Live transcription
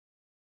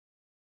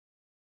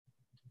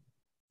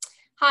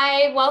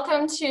Hi,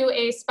 welcome to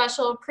a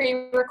special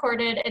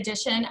pre-recorded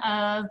edition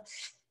of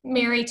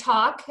Mary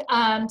Talk.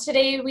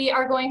 Today we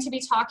are going to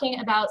be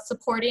talking about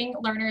supporting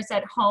learners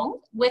at home.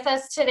 With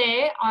us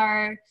today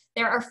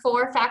there are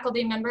 4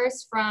 faculty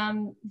members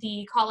from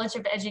the College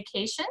of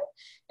Education,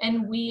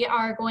 and we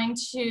are going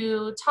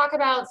to talk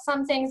about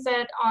some things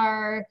that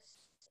are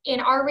in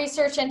our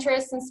research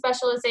interests and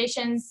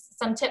specializations,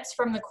 some tips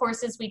from the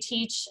courses we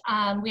teach.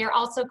 We are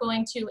also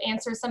going to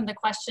answer some of the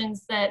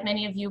questions that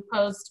many of you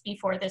posed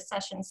before this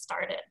session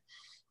started.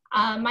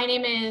 My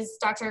name is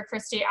Dr.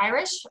 Christy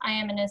Irish. I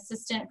am an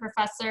assistant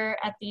professor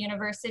at the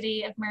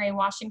University of Mary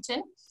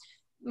Washington.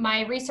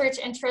 My research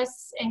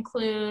interests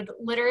include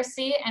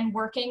literacy and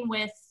working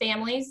with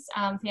families,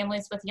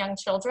 families with young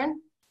children.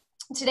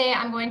 Today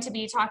I'm going to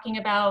be talking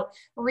about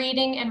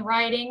reading and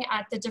writing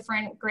at the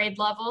different grade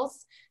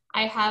levels.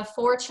 I have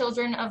 4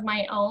 children of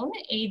my own,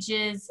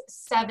 ages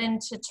 7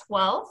 to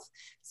 12,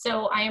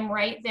 so I am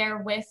right there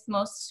with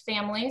most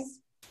families.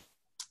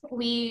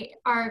 We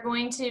are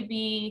going to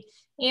be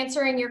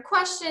answering your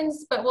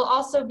questions, but we'll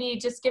also be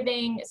just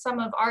giving some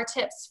of our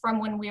tips from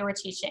when we were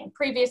teaching.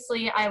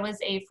 Previously, I was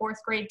a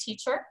 4th grade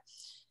teacher,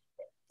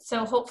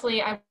 so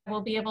hopefully I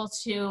will be able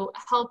to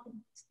help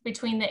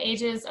between the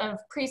ages of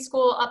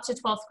preschool up to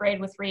 12th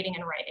grade with reading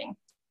and writing.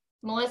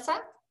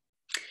 Melissa?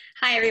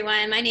 Hi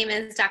everyone, my name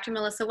is Dr.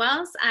 Melissa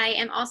Wells. I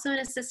am also an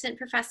assistant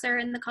professor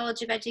in the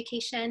College of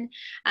Education.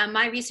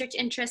 My research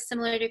interests,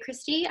 similar to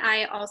Christy,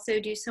 I also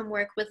do some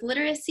work with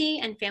literacy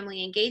and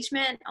family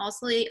engagement,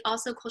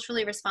 also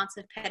culturally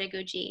responsive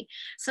pedagogy.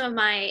 Some of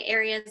my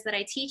areas that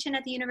I teach in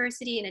at the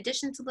university, in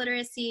addition to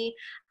literacy,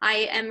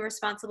 I am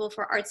responsible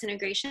for arts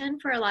integration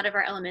for a lot of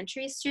our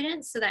elementary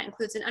students. So that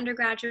includes an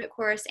undergraduate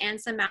course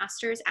and some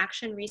master's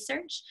action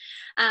research.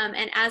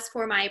 And as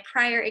for my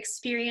prior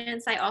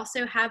experience, I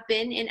also have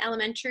been in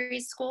elementary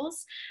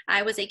schools.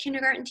 I was a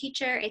kindergarten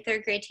teacher, a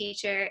 3rd grade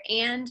teacher,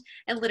 and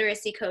a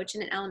literacy coach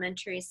in an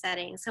elementary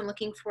setting. So I'm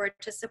looking forward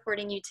to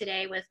supporting you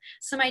today with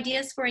some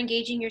ideas for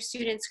engaging your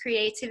students'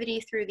 creativity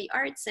through the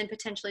arts and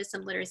potentially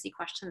some literacy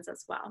questions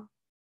as well.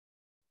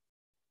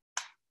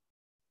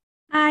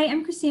 Hi,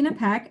 I'm Kristina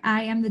Peck.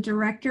 I am the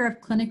Director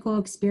of Clinical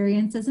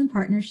Experiences and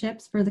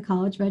Partnerships for the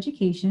College of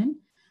Education.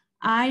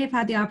 I have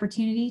had the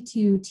opportunity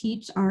to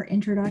teach our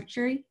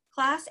introductory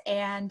class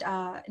and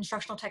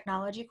instructional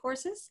technology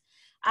courses.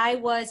 I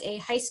was a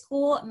high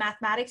school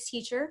mathematics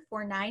teacher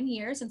for 9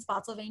 years in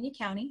Spotsylvania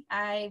County.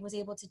 I was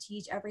able to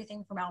teach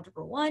everything from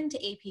Algebra 1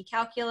 to AP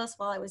Calculus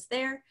while I was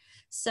there.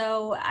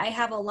 So I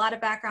have a lot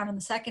of background on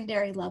the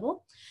secondary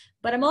level,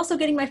 but I'm also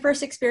getting my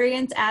first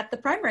experience at the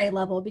primary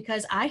level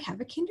because I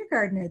have a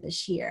kindergartner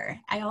this year.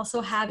 I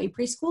also have a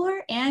preschooler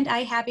and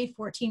I have a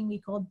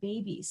 14-week-old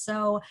baby.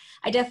 So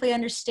I definitely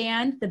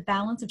understand the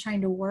balance of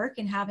trying to work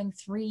and having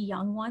 3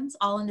 young ones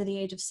all under the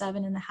age of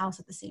 7 in the house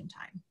at the same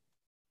time.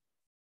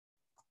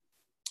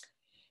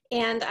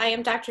 And I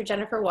am Dr.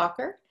 Jennifer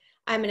Walker.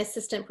 I'm an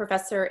assistant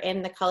professor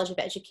in the College of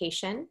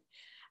Education.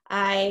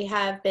 I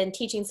have been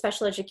teaching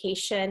special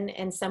education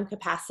in some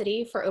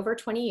capacity for over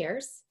 20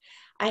 years.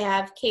 I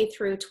have K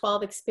through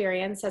 12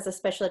 experience as a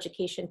special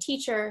education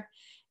teacher,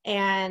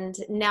 and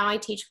now I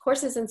teach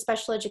courses in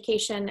special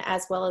education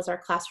as well as our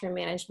classroom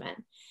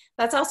management.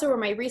 That's also where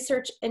my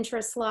research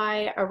interests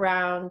lie,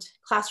 around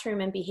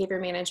classroom and behavior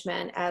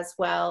management as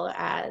well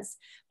as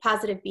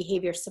positive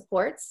behavior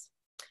supports.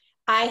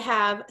 I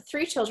have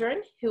 3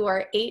 children who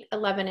are 8,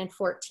 11, and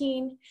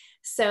 14.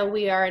 So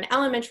we are in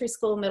elementary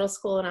school, middle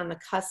school, and on the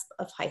cusp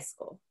of high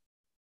school.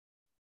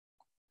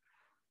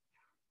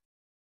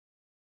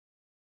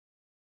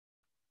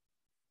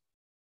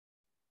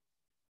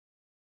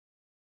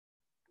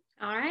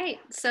 All right,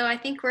 so I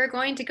think we're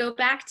going to go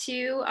back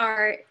to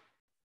our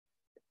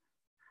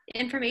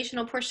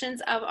informational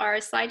portions of our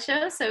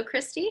slideshow. So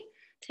Christy,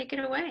 take it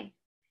away.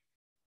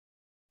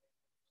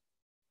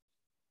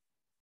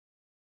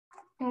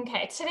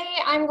 Okay, today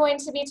I'm going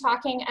to be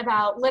talking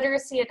about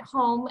literacy at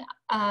home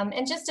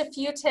and just a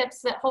few tips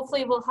that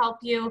hopefully will help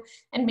you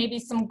and maybe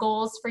some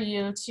goals for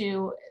you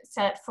to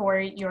set for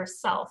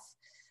yourself.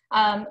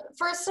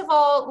 First of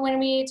all, when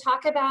we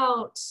talk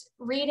about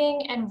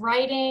reading and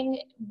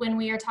writing, when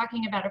we are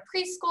talking about a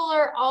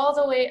preschooler all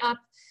the way up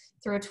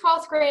through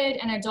 12th grade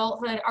and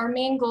adulthood, our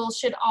main goal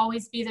should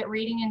always be that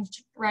reading and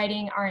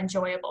writing are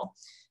enjoyable.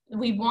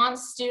 We want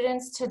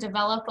students to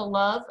develop a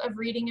love of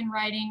reading and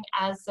writing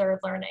as they're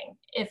learning.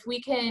 If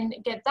we can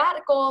get that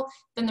goal,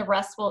 then the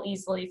rest will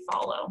easily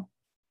follow.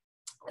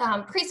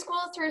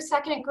 Preschool through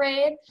 2nd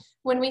grade,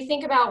 when we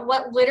think about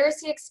what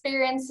literacy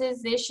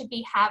experiences they should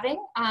be having,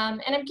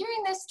 and I'm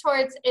gearing this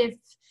towards if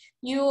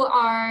you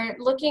are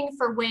looking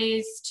for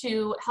ways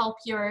to help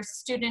your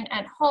student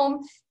at home,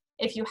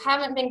 if you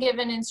haven't been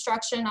given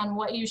instruction on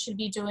what you should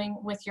be doing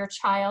with your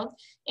child.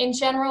 In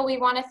general, we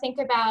want to think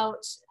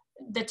about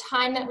the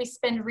time that we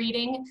spend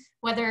reading,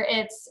 whether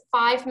it's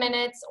 5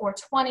 minutes or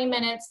 20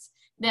 minutes,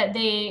 that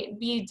they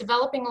be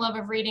developing a love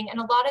of reading, and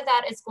a lot of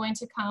that is going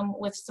to come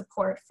with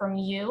support from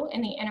you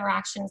and the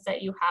interactions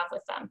that you have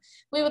with them.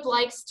 We would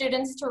like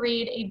students to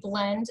read a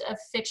blend of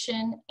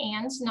fiction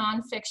and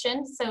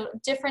nonfiction, so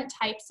different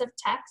types of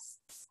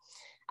texts.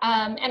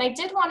 And I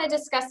did want to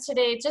discuss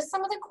today just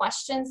some of the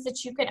questions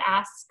that you could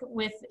ask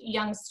with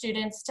young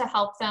students to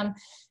help them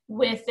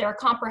with their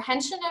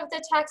comprehension of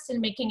the text and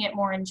making it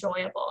more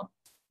enjoyable.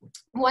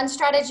 One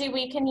strategy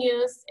we can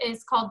use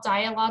is called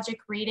dialogic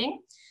reading.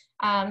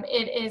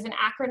 It is an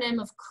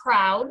acronym of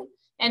CROWD,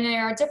 and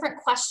there are different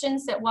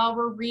questions that while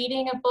we're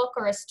reading a book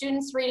or a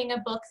student's reading a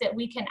book that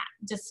we can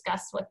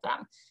discuss with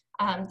them.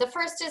 The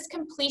first is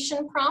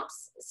completion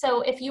prompts.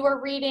 So if you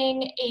are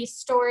reading a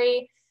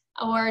story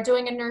or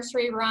doing a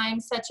nursery rhyme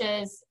such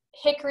as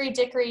Hickory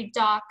Dickory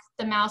Dock,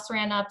 the mouse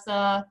ran up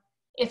the,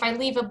 if I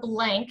leave a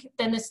blank,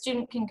 then the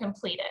student can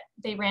complete it.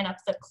 They ran up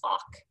the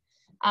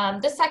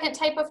clock. The second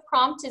type of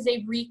prompt is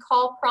a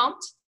recall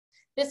prompt.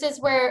 This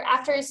is where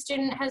after a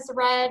student has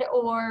read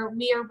or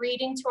we are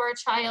reading to our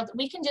child,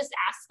 we can just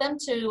ask them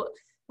to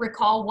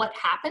recall what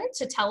happened,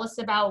 to tell us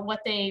about what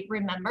they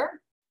remember.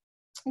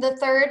 The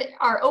third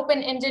are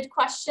open-ended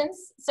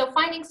questions. So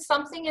finding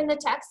something in the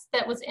text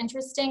that was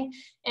interesting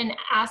and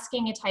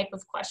asking a type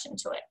of question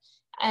to it.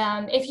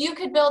 If you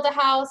could build a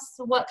house,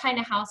 what kind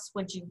of house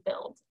would you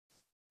build?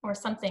 Or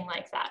something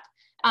like that.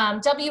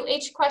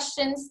 WH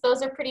questions,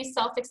 those are pretty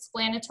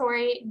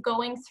self-explanatory,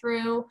 going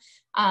through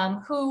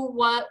who,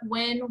 what,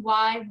 when,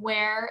 why,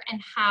 where, and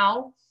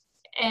how,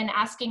 and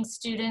asking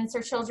students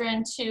or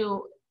children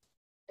to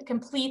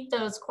complete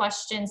those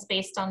questions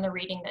based on the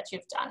reading that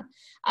you've done.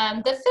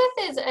 The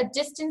fifth is a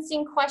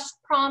distancing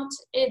prompt.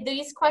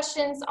 These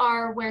questions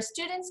are where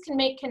students can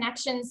make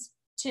connections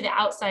to the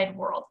outside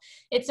world.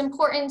 It's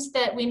important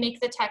that we make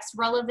the text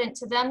relevant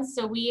to them,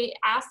 so we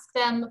ask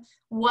them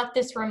what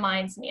this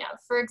reminds me of.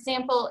 For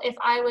example, if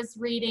I was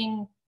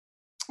reading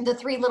The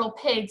Three Little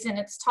Pigs and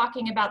it's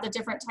talking about the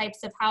different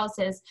types of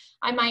houses,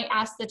 I might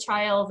ask the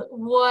child,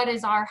 what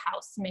is our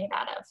house made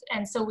out of?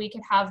 And so we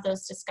could have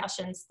those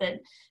discussions that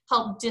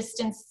help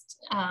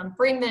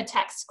bring the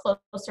text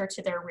closer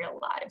to their real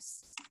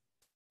lives.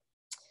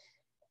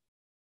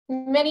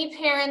 Many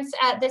parents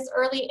at this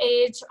early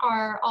age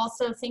are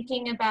also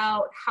thinking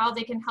about how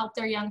they can help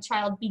their young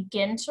child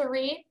begin to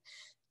read.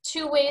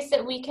 Two ways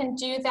that we can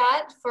do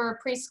that for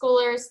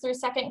preschoolers through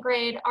second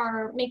grade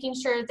are making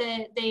sure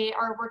that they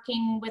are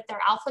working with their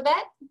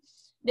alphabet.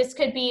 This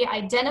could be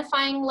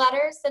identifying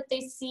letters that they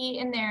see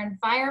in their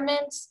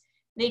environment.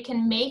 They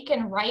can make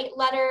and write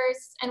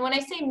letters. And when I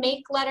say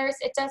make letters,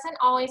 it doesn't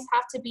always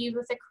have to be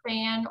with a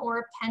crayon or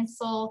a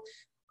pencil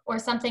or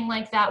something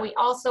like that. We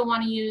also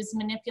want to use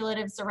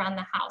manipulatives around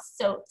the house.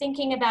 So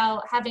thinking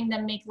about having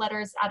them make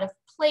letters out of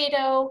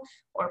Play-Doh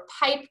or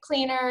pipe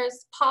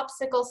cleaners,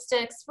 popsicle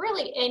sticks,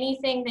 really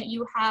anything that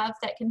you have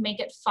that can make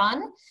it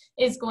fun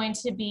is going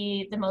to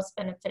be the most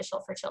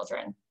beneficial for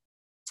children.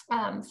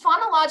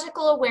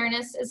 Phonological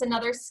awareness is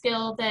another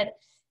skill that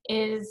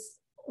is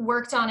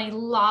worked on a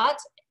lot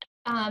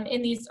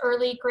in these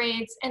early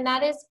grades, and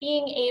that is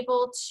being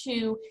able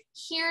to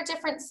hear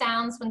different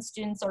sounds when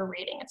students are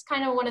reading. It's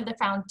kind of one of the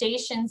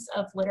foundations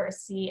of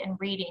literacy and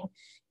reading,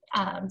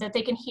 that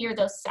they can hear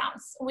those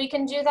sounds. We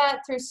can do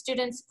that through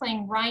students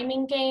playing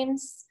rhyming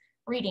games,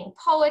 reading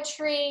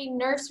poetry,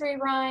 nursery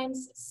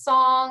rhymes,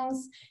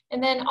 songs,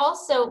 and then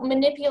also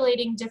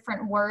manipulating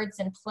different words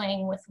and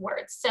playing with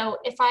words. So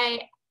if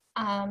I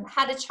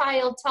had a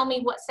child tell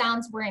me what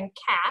sounds were in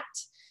cat,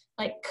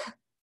 like k,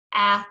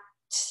 at,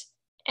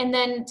 and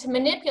then to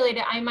manipulate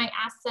it, I might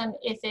ask them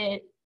if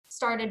it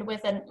started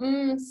with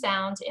an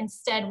sound,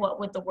 instead what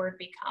would the word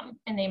become?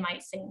 And they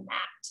might say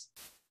mat.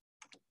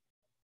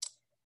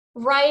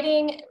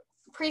 Writing,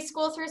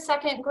 preschool through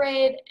second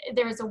grade,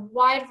 there's a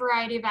wide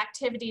variety of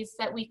activities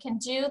that we can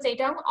do. They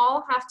don't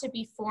all have to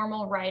be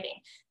formal writing.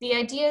 The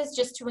idea is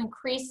just to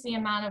increase the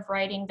amount of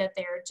writing that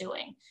they're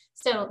doing.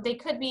 So they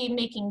could be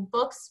making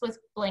books with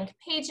blank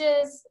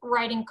pages,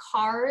 writing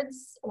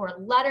cards or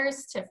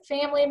letters to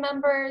family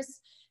members,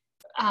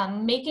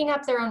 making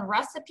up their own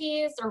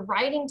recipes or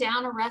writing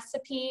down a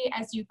recipe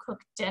as you cook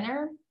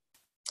dinner.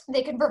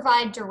 They can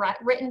provide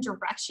written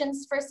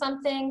directions for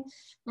something.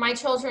 My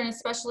children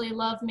especially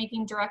love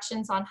making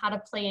directions on how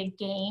to play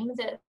a game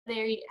that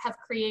they have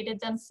created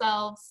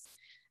themselves.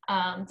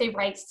 They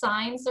write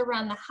signs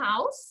around the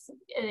house.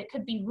 It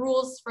could be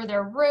rules for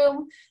their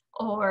room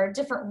or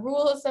different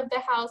rules of the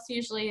house.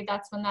 Usually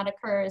that's when that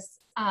occurs.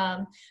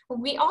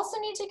 We also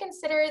need to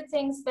consider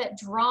things that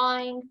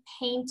drawing,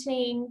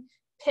 painting,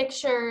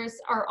 pictures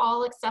are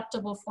all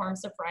acceptable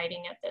forms of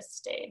writing at this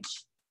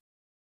stage.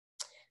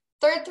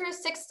 Third through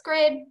sixth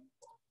grade,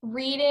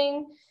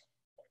 reading.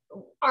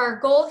 Our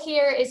goal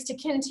here is to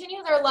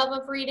continue their love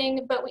of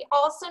reading, but we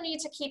also need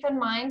to keep in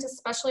mind,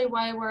 especially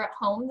while we're at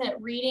home,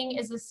 that reading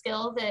is a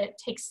skill that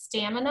takes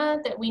stamina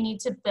that we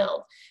need to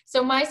build.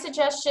 So my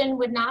suggestion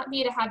would not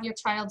be to have your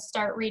child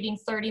start reading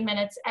 30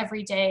 minutes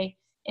every day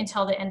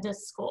until the end of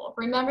school.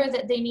 Remember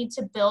that they need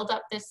to build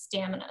up this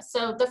stamina.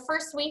 So the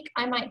first week,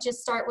 I might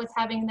just start with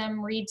having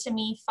them read to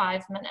me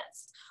 5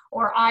 minutes,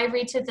 or I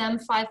read to them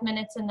 5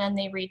 minutes and then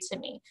they read to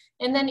me.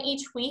 And then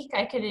each week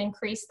I could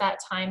increase that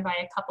time by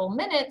a couple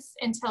minutes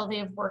until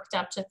they've worked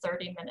up to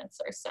 30 minutes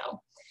or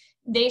so.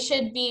 They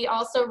should be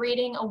also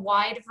reading a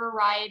wide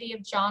variety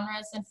of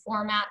genres and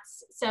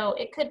formats. So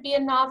it could be a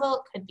novel,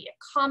 it could be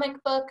a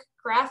comic book,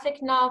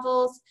 graphic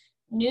novels,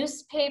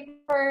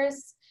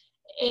 newspapers,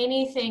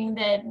 anything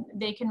that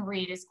they can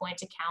read is going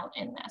to count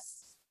in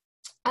this.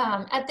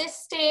 At this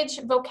stage,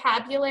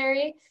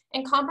 vocabulary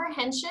and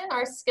comprehension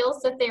are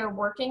skills that they are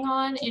working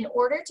on. In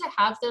order to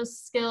have those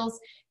skills,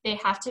 they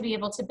have to be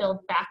able to build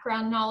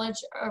background knowledge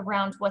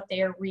around what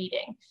they are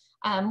reading.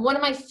 One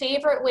of my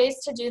favorite ways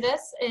to do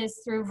this is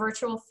through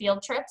virtual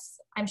field trips.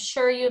 I'm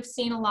sure you've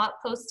seen a lot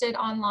posted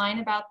online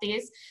about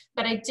these,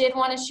 but I did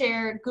want to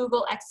share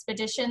Google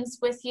Expeditions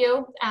with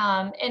you.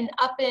 And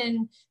up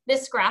in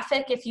this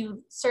graphic, if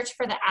you search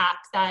for the app,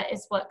 that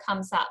is what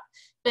comes up.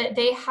 But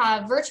they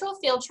have virtual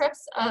field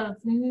trips of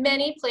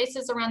many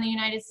places around the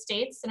United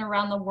States and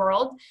around the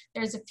world.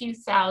 There's a few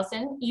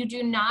thousand. You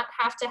do not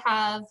have to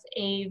have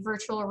a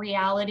virtual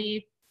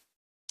reality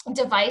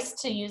device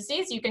to use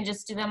these. You can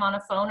just do them on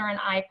a phone or an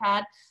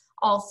iPad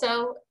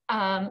also.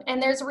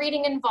 And there's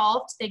reading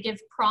involved. They give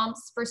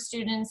prompts for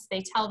students.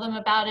 They tell them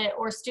about it,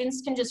 or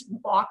students can just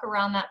walk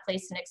around that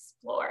place and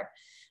explore.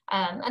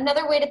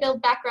 Another way to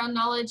build background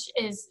knowledge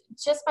is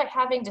just by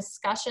having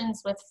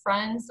discussions with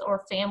friends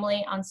or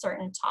family on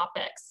certain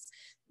topics.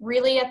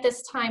 Really at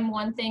this time,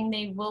 one thing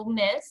they will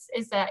miss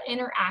is that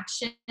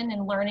interaction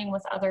and learning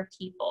with other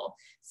people.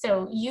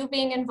 So you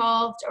being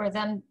involved or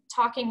them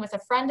talking with a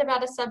friend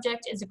about a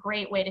subject is a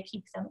great way to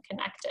keep them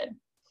connected.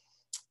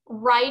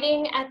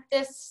 Writing at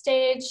this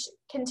stage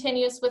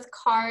continues with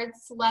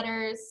cards,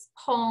 letters,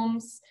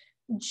 poems.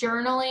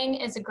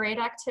 Journaling is a great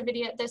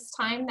activity at this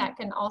time that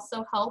can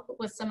also help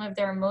with some of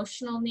their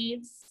emotional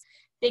needs.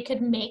 They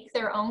could make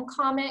their own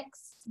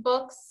comics,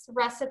 books,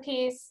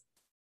 recipes.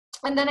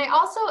 And then I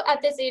also, at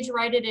this age,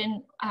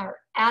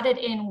 added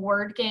in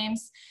word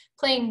games,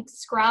 playing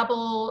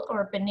Scrabble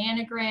or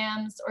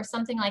Bananagrams or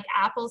something like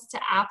Apples to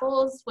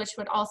Apples, which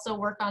would also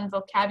work on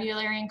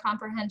vocabulary and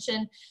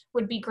comprehension,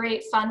 would be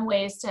great fun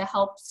ways to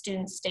help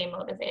students stay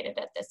motivated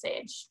at this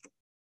age.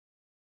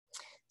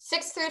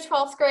 6th through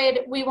 12th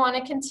grade, we want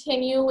to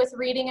continue with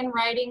reading and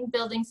writing,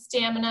 building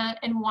stamina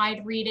and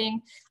wide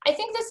reading. I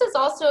think this is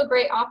also a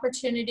great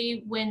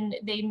opportunity when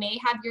they may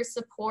have your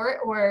support,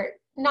 or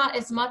not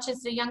as much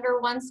as the younger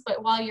ones,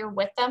 but while you're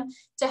with them,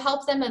 to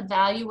help them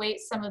evaluate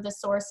some of the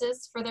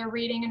sources for their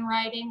reading and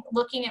writing,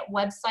 looking at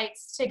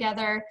websites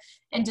together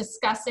and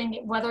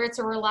discussing whether it's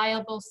a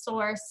reliable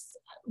source,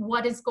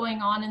 what is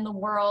going on in the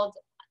world,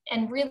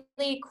 and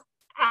really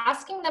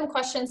asking them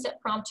questions that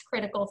prompt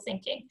critical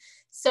thinking.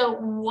 So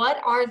what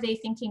are they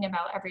thinking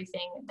about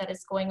everything that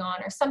is going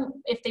on? Or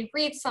if they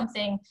read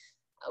something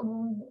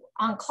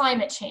on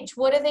climate change,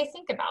 what do they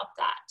think about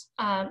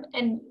that?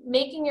 And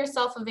making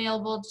yourself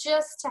available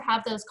just to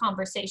have those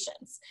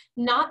conversations.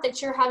 Not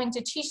that you're having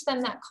to teach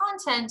them that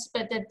content,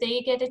 but that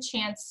they get a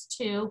chance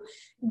to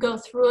go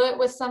through it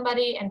with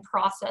somebody and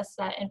process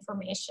that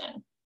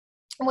information.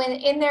 When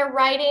in their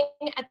writing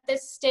at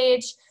this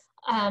stage,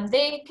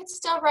 they could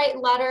still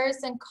write letters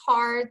and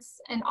cards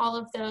and all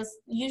of those.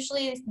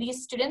 Usually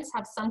these students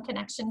have some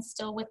connection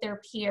still with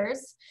their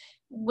peers.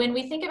 When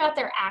we think about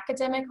their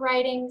academic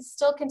writing,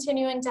 still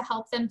continuing to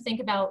help them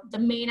think about the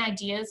main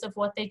ideas of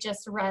what they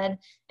just read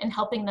and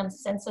helping them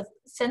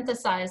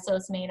synthesize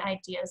those main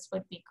ideas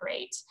would be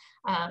great.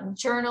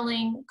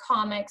 Journaling,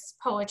 comics,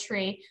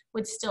 poetry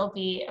would still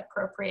be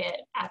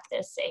appropriate at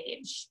this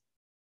age.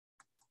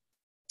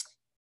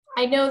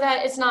 I know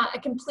that it's not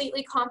a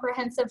completely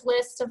comprehensive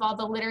list of all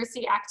the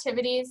literacy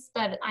activities,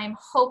 but I'm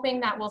hoping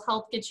that will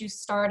help get you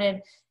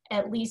started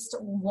at least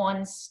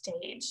one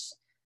stage.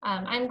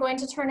 I'm going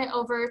to turn it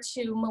over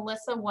to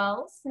Melissa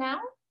Wells now.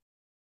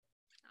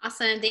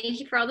 Awesome. Thank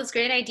you for all those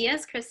great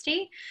ideas,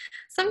 Christy.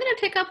 So I'm going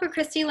to pick up where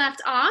Christy left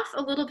off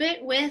a little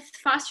bit with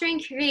fostering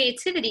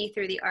creativity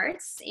through the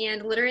arts,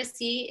 and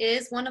literacy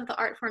is one of the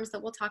art forms that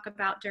we'll talk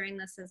about during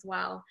this as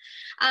well.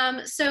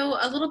 So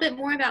a little bit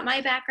more about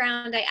my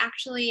background. I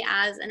actually,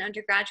 as an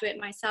undergraduate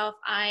myself,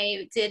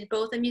 I did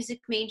both a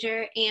music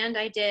major and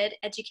I did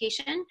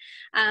education.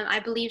 I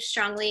believe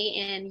strongly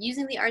in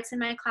using the arts in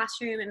my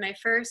classroom. In my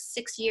first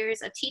 6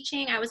 years of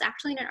teaching, I was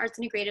actually in an arts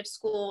integrative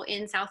school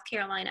in South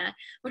Carolina,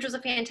 which was a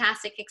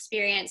fantastic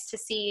experience to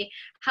see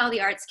how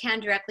the arts can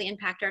directly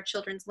impact our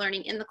children's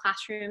learning in the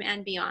classroom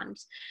and beyond.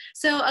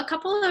 So a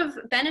couple of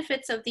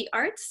benefits of the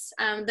arts.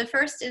 The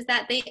first is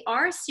that they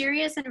are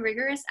serious and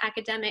rigorous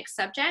academic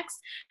subjects.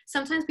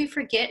 Sometimes we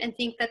forget and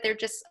think that they're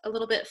just a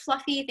little bit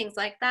fluffy, things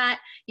like that.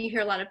 You hear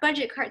a lot of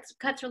budget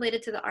cuts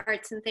related to the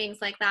arts and things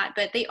like that,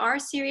 but they are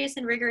serious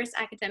and rigorous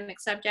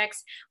academic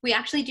subjects. We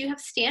actually do have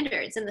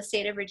standards in the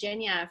state of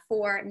Virginia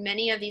for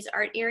many of these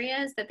art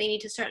areas that they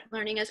need to start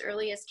learning as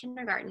early as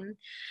kindergarten.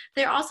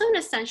 They're also an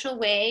essential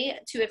way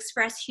to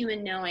express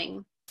human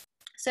knowing.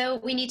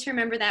 So we need to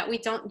remember that we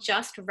don't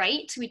just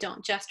write, we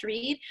don't just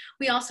read,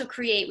 we also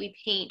create, we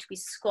paint, we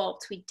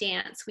sculpt, we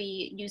dance,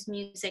 we use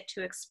music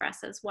to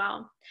express as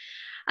well.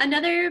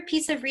 Another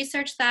piece of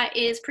research that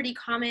is pretty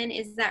common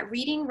is that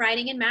reading,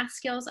 writing, and math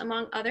skills,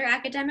 among other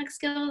academic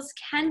skills,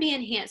 can be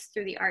enhanced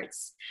through the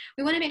arts.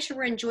 We want to make sure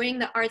we're enjoying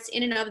the arts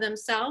in and of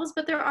themselves,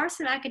 but there are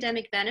some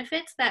academic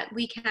benefits that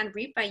we can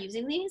reap by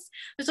using these.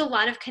 There's a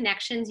lot of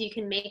connections you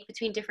can make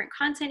between different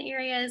content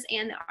areas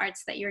and the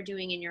arts that you're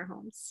doing in your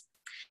homes.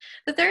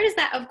 The third is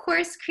that, of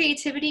course,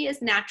 creativity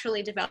is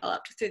naturally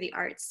developed through the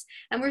arts.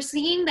 And we're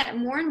seeing that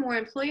more and more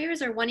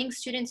employers are wanting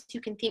students who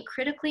can think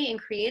critically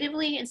and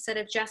creatively instead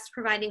of just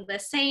providing the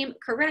same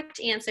correct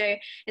answer.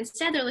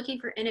 Instead, they're looking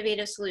for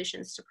innovative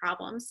solutions to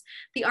problems.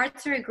 The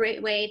arts are a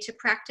great way to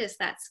practice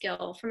that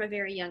skill from a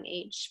very young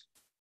age.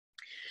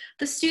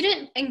 The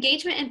student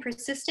engagement and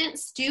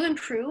persistence do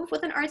improve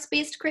with an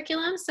arts-based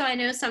curriculum. So I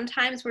know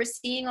sometimes we're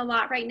seeing a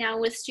lot right now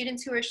with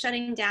students who are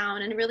shutting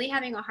down and really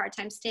having a hard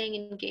time staying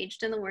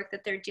engaged in the work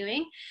that they're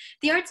doing.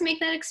 The arts make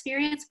that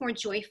experience more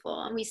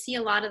joyful. And we see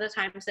a lot of the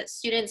times that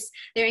students,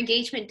 their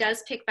engagement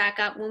does pick back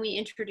up when we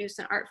introduce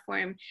an art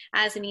form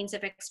as a means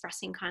of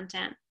expressing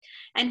content.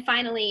 And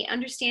finally,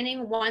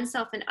 understanding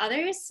oneself and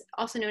others,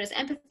 also known as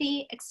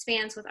empathy,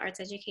 expands with arts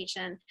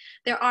education.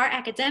 There are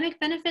academic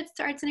benefits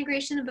to arts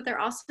integration, but there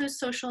are also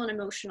social and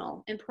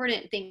emotional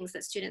important things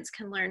that students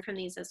can learn from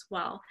these as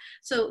well.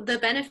 So the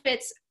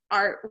benefits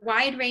are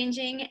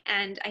wide-ranging,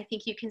 and I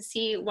think you can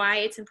see why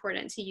it's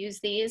important to use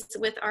these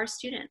with our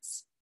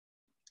students.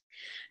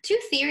 Two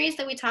theories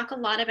that we talk a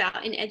lot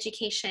about in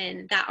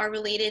education that are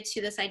related to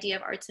this idea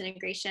of arts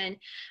integration.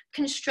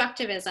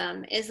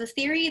 Constructivism is a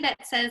theory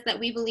that says that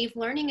we believe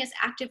learning is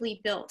actively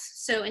built.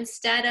 So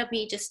instead of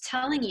me just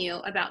telling you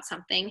about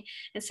something,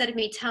 instead of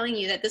me telling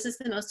you that this is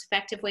the most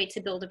effective way to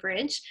build a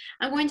bridge,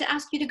 I'm going to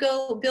ask you to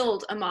go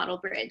build a model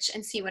bridge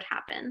and see what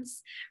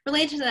happens.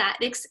 Related to that,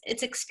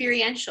 it's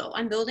experiential.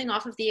 I'm building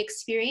off of the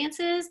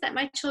experiences that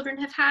my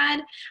children have had.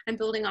 I'm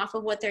building off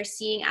of what they're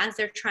seeing as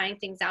they're trying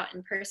things out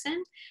in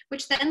person,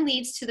 which then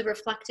leads to the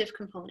reflective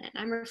component.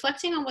 I'm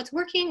reflecting on what's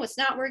working, what's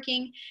not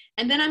working,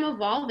 and then I'm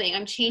evolving.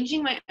 I'm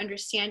changing my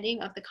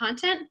understanding of the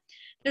content.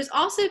 There's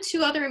also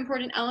two other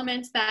important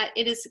elements, that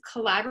it is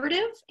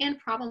collaborative and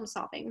problem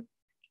solving.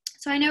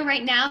 So I know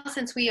right now,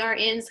 since we are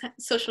in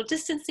social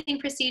distancing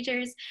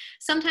procedures,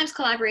 sometimes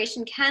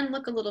collaboration can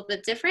look a little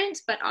bit different,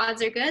 but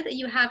odds are good that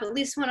you have at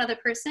least one other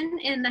person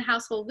in the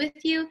household with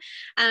you.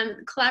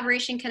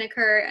 Collaboration can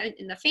occur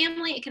in the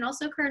family. It can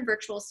also occur in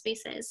virtual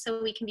spaces.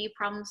 So we can be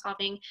problem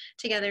solving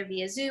together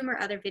via Zoom or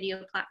other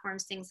video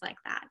platforms, things like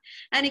that.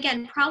 And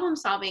again, problem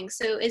solving.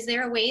 So is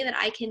there a way that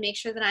I can make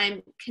sure that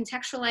I'm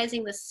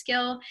contextualizing the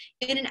skill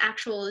in an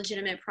actual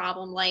legitimate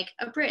problem, like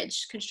a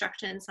bridge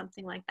construction,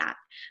 something like that?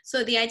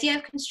 So the idea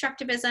of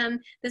constructivism,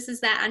 this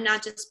is that I'm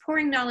not just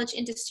pouring knowledge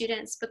into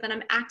students, but that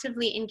I'm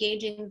actively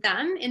engaging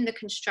them in the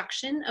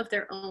construction of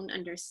their own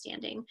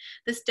understanding.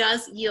 This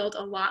does yield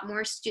a lot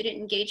more student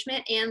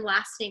engagement and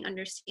lasting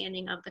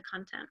understanding of the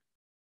content.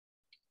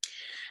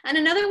 And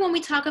another one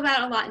we talk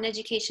about a lot in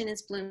education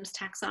is Bloom's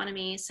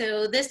taxonomy.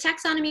 So this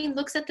taxonomy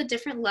looks at the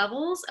different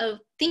levels of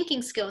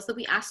thinking skills that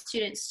we ask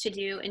students to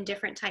do in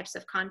different types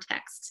of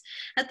contexts.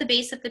 At the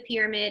base of the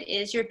pyramid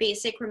is your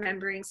basic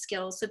remembering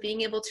skills. So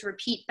being able to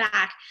repeat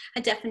back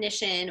a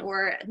definition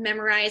or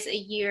memorize a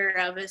year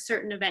of a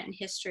certain event in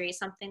history,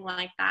 something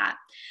like that.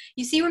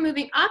 You see we're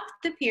moving up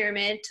the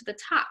pyramid to the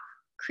top,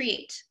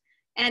 create.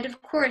 And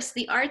of course,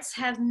 the arts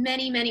have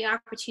many, many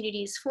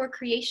opportunities for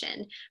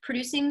creation,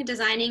 producing,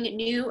 designing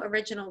new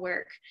original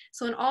work.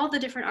 So in all the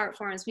different art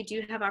forms, we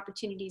do have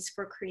opportunities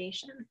for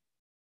creation.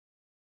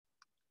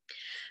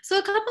 So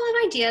a couple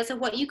of ideas of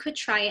what you could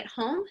try at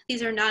home.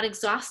 These are not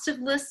exhaustive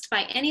lists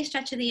by any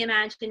stretch of the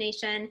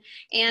imagination.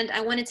 And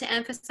I wanted to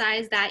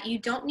emphasize that you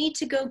don't need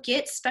to go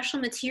get special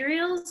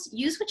materials.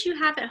 Use what you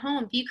have at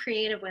home. Be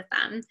creative with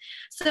them.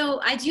 So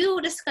I do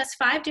discuss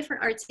 5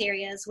 different arts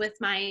areas with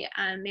my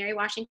Mary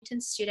Washington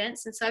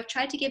students. And so I've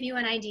tried to give you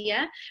an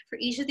idea for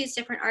each of these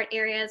different art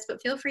areas,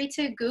 but feel free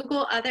to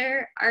Google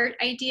other art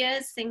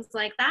ideas, things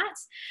like that.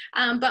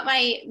 But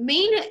my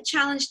main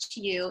challenge to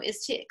you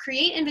is to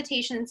create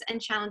invitations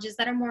and challenges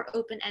that are more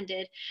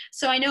open-ended.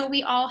 So I know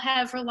we all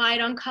have relied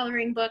on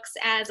coloring books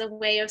as a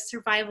way of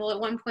survival at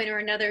one point or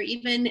another,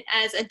 even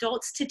as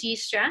adults to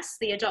de-stress.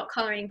 The adult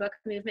coloring book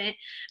movement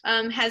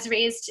has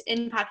raised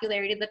in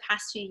popularity the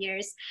past few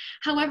years.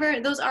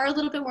 However, those are a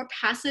little bit more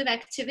passive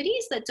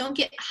activities that don't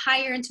get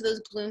higher into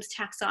those Bloom's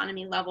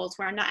taxonomy levels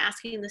where I'm not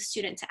asking the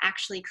student to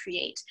actually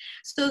create.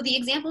 So the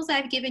examples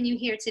I've given you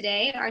here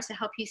today are to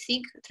help you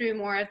think through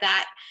more of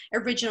that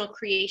original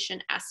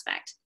creation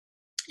aspect.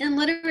 And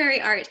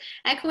literary art,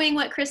 echoing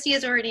what Christy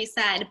has already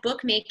said,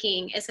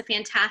 bookmaking is a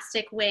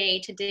fantastic way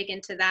to dig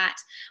into that.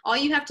 All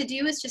you have to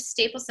do is just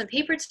staple some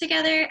paper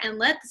together and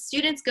let the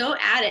students go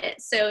at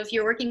it. So if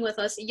you're working with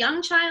a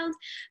young child,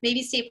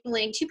 maybe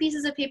stapling 2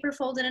 pieces of paper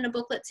folded in a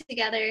booklet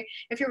together.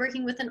 If you're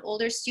working with an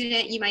older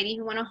student, you might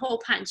even want to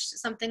hole punch,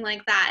 something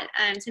like that,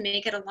 to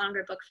make it a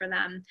longer book for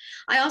them.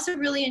 I also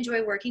really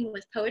enjoy working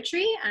with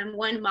poetry.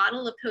 One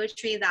model of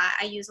poetry that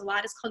I use a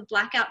lot is called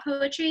blackout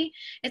poetry.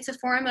 It's a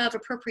form of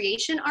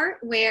appropriation art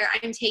where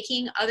I'm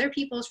taking other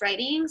people's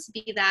writings,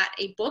 be that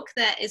a book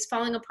that is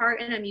falling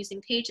apart and I'm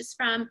using pages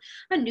from,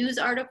 a news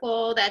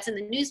article that's in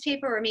the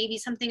newspaper, or maybe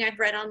something I've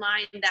read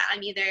online that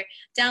I'm either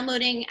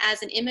downloading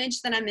as an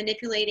image that I'm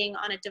manipulating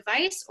on a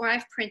device or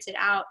I've printed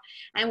out.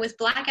 And with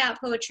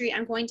blackout poetry,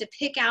 I'm going to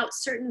pick out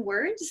certain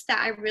words that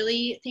I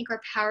really think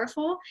are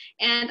powerful,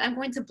 and I'm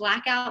going to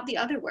black out the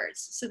other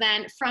words. So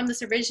then from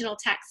this original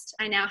text,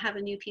 I now have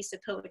a new piece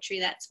of poetry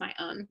that's my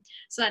own.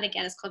 So that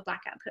again is called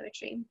blackout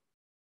poetry.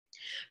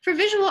 For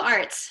visual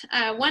arts,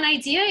 one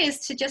idea is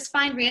to just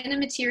find random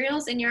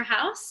materials in your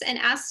house and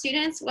ask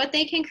students what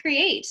they can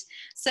create.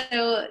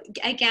 So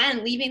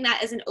again, leaving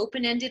that as an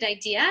open-ended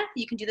idea.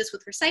 You can do this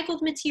with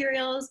recycled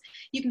materials.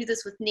 You can do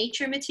this with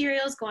nature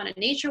materials, go on a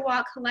nature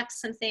walk, collect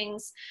some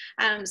things.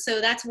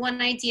 So that's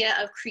one idea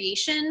of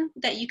creation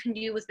that you can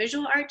do with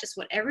visual art, just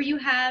whatever you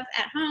have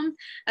at home.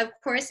 Of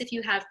course, if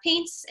you have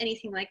paints,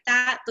 anything like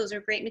that, those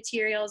are great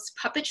materials.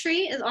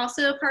 Puppetry is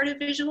also a part of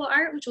visual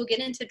art, which we'll get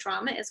into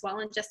drama as well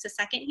in just a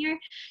second here.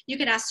 You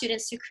could ask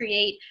students to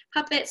create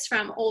puppets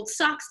from old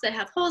socks that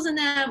have holes in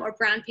them or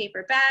brown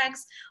paper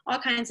bags, all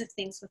kinds of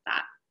things with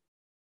that.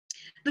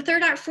 The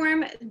third art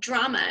form,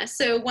 drama.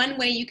 So one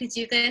way you could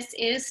do this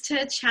is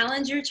to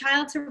challenge your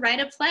child to write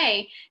a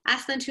play.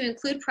 Ask them to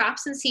include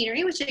props and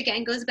scenery, which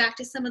again goes back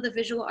to some of the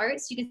visual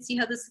arts. You can see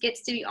how this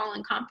gets to be all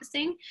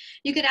encompassing.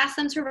 You could ask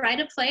them to write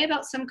a play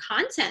about some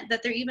content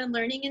that they're even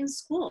learning in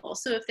school.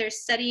 So if they're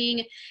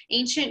studying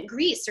ancient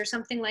Greece or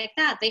something like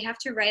that, they have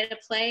to write a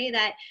play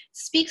that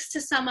speaks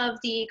to some of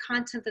the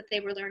content that they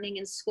were learning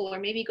in school, or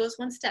maybe goes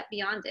one step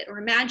beyond it. Or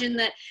imagine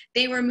that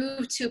they were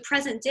moved to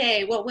present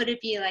day. What would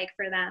it be like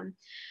for them?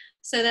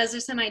 So those are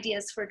some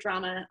ideas for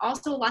drama.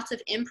 Also, lots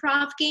of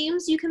improv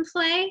games you can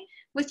play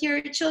with your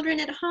children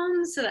at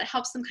home, so that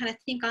helps them kind of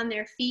think on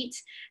their feet.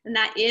 And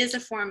that is a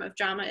form of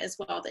drama as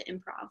well, the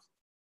improv.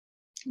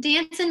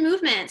 Dance and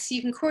movements.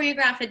 You can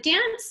choreograph a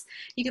dance,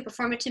 you can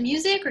perform it to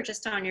music or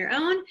just on your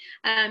own.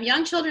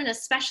 Young children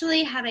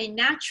especially have a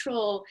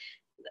natural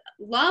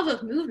love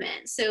of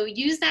movement. So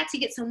use that to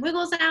get some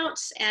wiggles out.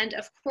 And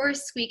of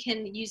course, we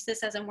can use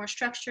this as a more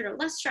structured or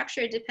less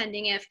structured,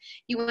 depending if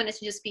you want it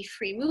to just be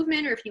free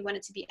movement or if you want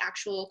it to be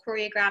actual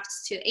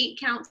choreographed to 8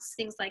 counts,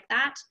 things like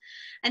that.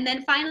 And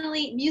then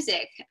finally,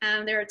 music.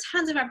 There are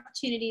tons of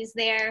opportunities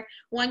there.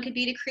 One could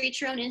be to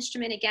create your own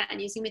instrument, again,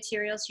 using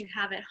materials you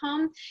have at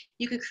home.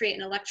 You could create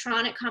an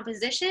electronic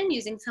composition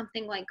using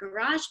something like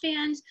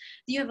GarageBand.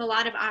 You have a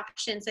lot of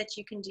options that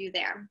you can do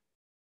there.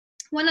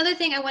 One other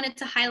thing I wanted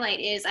to highlight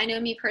is, I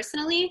know me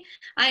personally,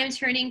 I am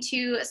turning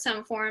to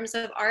some forms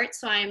of art.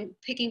 So I'm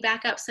picking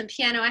back up some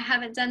piano. I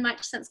haven't done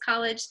much since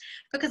college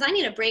because I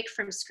need a break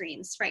from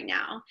screens right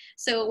now.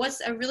 So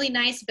what's a really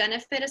nice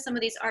benefit of some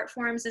of these art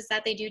forms is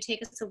that they do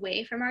take us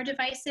away from our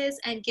devices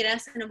and get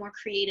us in a more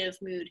creative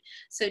mood.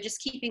 So just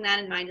keeping that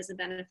in mind is a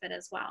benefit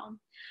as well.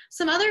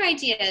 Some other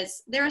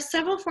ideas. There are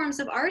several forms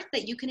of art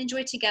that you can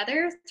enjoy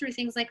together through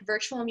things like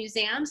virtual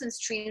museums and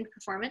streamed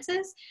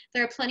performances.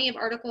 There are plenty of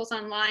articles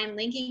online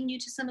linking you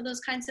to some of those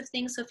kinds of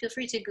things, so feel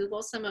free to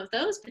Google some of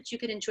those, but you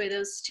could enjoy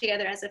those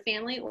together as a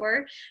family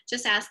or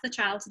just ask the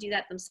child to do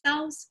that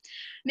themselves.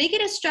 Make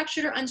it as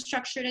structured or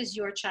unstructured as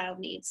your child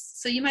needs.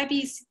 So you might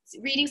be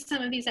reading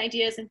some of these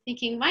ideas and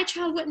thinking, my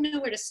child wouldn't know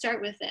where to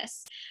start with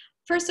this.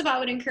 First of all, I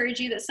would encourage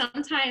you that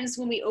sometimes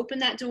when we open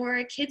that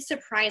door, kids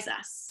surprise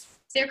us.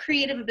 Their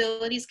creative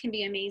abilities can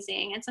be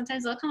amazing, and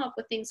sometimes they'll come up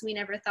with things we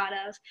never thought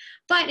of.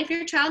 But if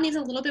your child needs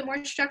a little bit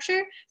more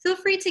structure, feel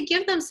free to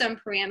give them some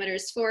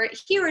parameters for,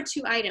 here are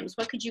 2 items,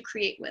 what could you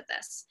create with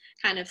this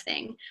kind of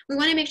thing. We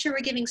want to make sure we're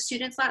giving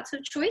students lots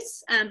of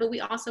choice, but we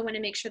also want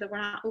to make sure that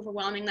we're not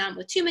overwhelming them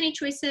with too many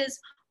choices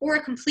or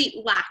a complete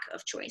lack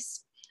of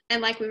choice.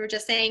 And like we were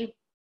just saying,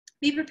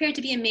 be prepared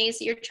to be amazed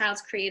at your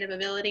child's creative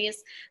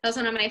abilities. That's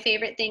one of my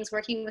favorite things,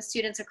 working with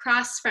students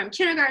across from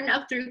kindergarten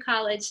up through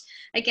college.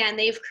 Again,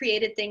 they've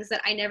created things that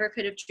I never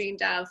could have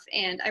dreamed of,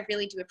 and I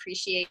really do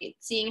appreciate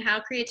seeing how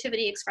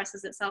creativity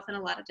expresses itself in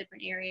a lot of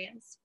different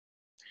areas.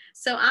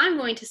 So I'm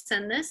going to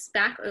send this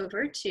back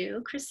over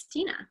to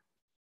Kristina.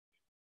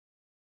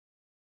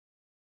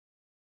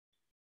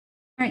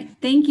 All right,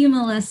 thank you,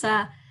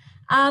 Melissa.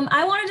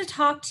 I wanted to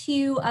talk to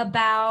you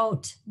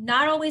about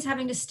not always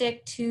having to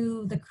stick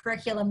to the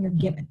curriculum you're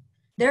given.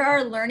 There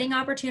are learning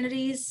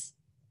opportunities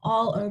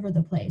all over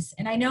the place.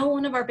 And I know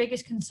one of our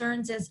biggest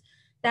concerns is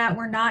that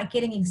we're not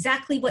getting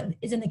exactly what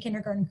is in the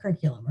kindergarten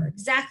curriculum or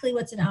exactly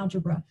what's in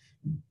algebra.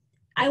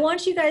 I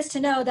want you guys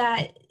to know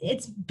that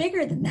it's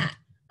bigger than that.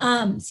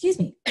 Excuse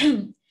me.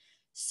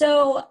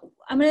 So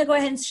I'm going to go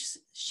ahead and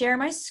share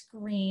my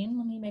screen.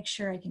 Let me make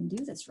sure I can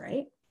do this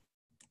right.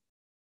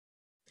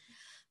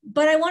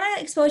 But I want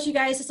to expose you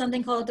guys to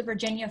something called the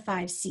Virginia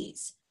 5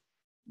 C's.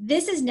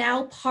 This is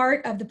now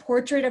part of the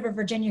portrait of a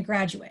Virginia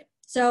graduate.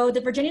 So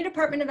the Virginia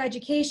Department of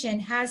Education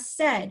has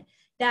said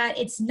that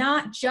it's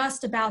not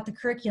just about the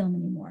curriculum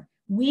anymore.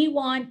 We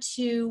want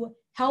to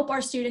help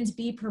our students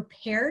be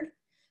prepared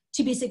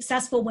to be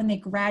successful when they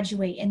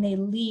graduate and they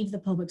leave the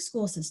public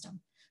school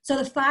system. So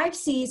the 5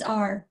 C's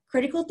are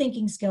critical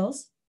thinking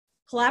skills,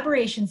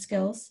 collaboration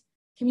skills,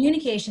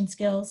 communication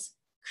skills,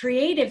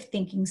 creative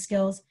thinking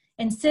skills,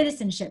 and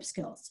citizenship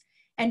skills.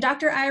 And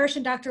Dr. Irish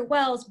and Dr.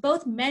 Wells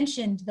both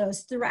mentioned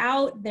those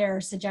throughout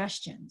their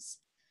suggestions.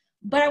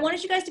 But I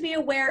wanted you guys to be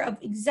aware of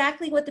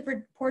exactly what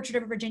the Portrait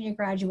of a Virginia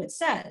Graduate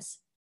says.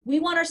 We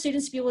want our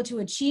students to be able to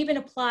achieve and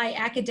apply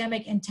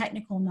academic and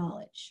technical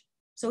knowledge.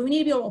 So we need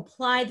to be able to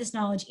apply this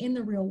knowledge in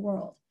the real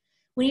world.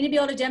 We need to be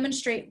able to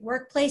demonstrate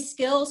workplace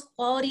skills,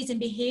 qualities, and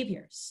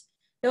behaviors.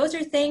 Those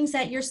are things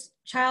that your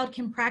child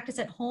can practice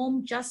at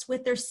home just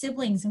with their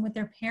siblings and with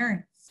their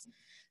parents.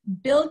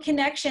 Build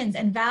connections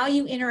and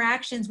value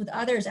interactions with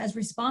others as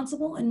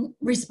responsible and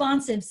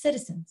responsive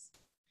citizens.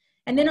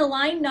 And then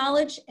align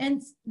knowledge,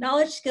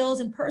 skills,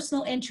 and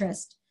personal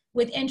interest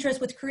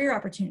with career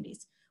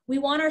opportunities. We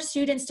want our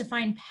students to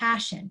find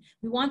passion.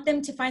 We want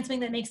them to find something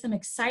that makes them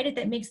excited,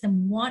 that makes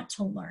them want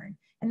to learn.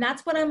 And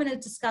that's what I'm going to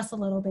discuss a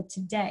little bit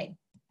today.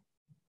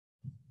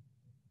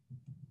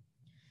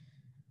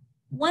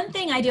 One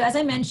thing I do, as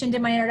I mentioned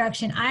in my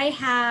introduction, I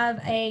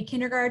have a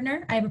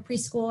kindergartner, I have a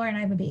preschooler, and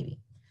I have a baby.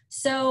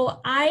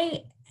 So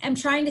I am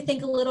trying to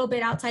think a little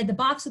bit outside the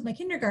box with my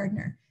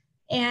kindergartner,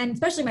 and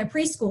especially my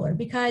preschooler,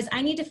 because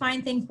I need to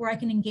find things where I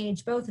can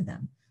engage both of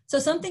them. So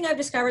something I've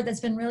discovered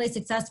that's been really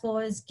successful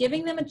is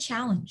giving them a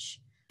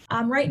challenge.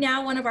 Right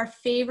now, one of our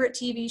favorite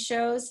TV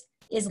shows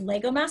is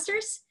Lego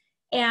Masters,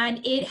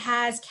 and it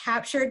has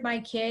captured my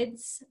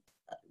kids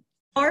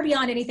far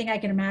beyond anything I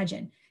can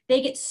imagine.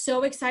 They get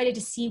so excited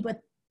to see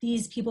what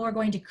these people are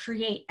going to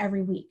create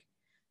every week.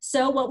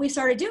 So what we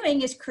started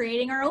doing is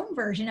creating our own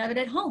version of it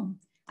at home.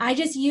 I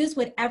just use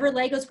whatever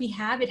Legos we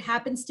have. It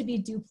happens to be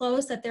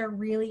Duplos that they're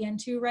really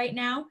into right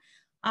now.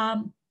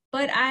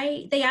 But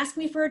they ask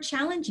me for a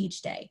challenge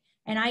each day,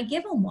 and I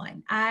give them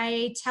one.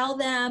 I tell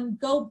them,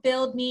 go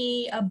build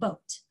me a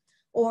boat,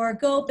 or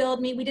go build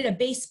me, we did a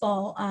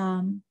baseball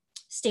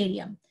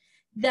stadium.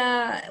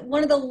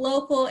 One of the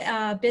local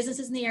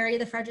businesses in the area,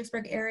 the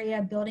Fredericksburg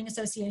Area Building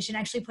Association,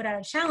 actually put out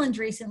a challenge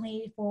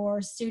recently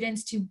for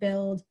students to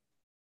build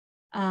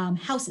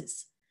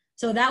houses.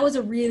 So that was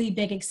a really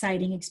big,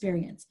 exciting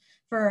experience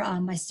for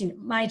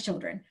my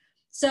children.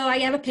 So I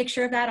have a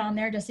picture of that on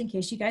there just in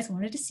case you guys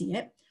wanted to see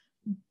it.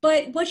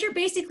 But what you're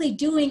basically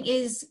doing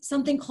is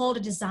something called a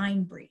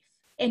design brief.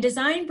 And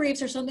design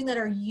briefs are something that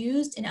are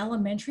used in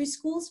elementary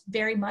schools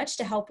very much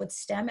to help with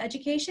STEM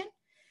education.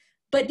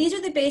 But these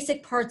are the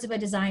basic parts of a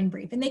design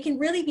brief, and they can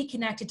really be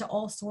connected to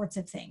all sorts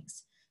of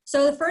things.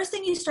 So the first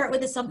thing you start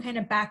with is some kind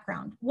of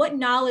background. What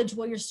knowledge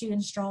will your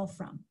students draw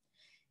from?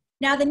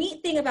 Now, the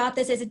neat thing about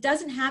this is it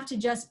doesn't have to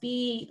just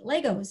be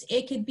Legos.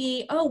 It could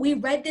be, oh, we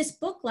read this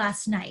book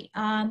last night.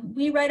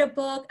 We read a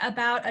book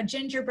about a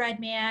gingerbread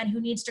man who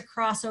needs to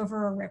cross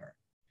over a river.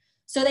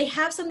 So they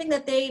have something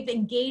that they've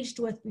engaged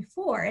with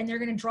before, and they're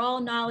going to draw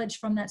knowledge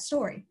from that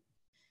story.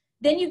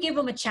 Then you give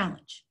them a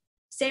challenge.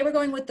 Say we're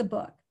going with the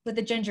book, with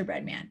the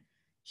gingerbread man.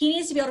 He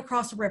needs to be able to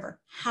cross a river.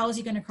 How is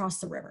he going to cross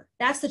the river?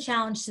 That's the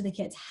challenge to the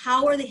kids.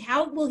 How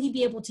will he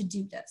be able to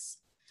do this?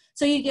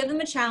 So you give them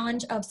a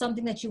challenge of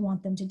something that you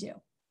want them to do.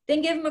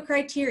 Then give them a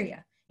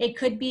criteria. It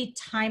could be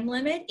time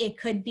limit. It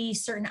could be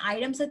certain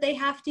items that they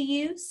have to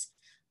use.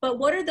 But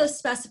what are those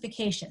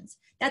specifications?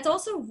 That's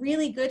also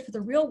really good for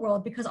the real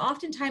world because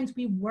oftentimes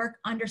we work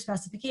under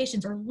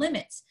specifications or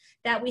limits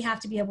that we have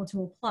to be able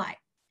to apply.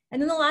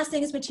 And then the last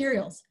thing is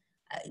materials.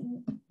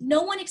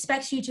 No one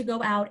expects you to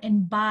go out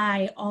and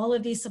buy all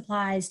of these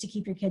supplies to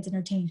keep your kids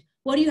entertained.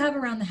 What do you have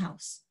around the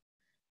house?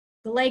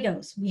 The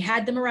Legos. We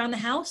had them around the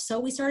house, so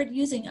we started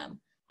using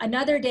them.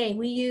 Another day,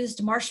 we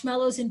used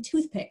marshmallows and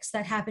toothpicks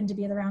that happened to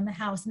be around the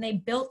house, and they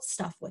built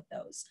stuff with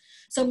those.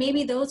 So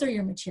maybe those are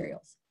your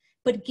materials.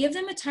 But give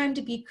them a time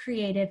to be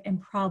creative and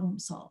problem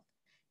solve.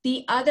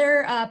 The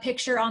other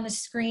picture on the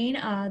screen,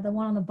 the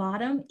one on the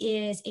bottom,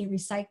 is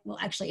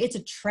it's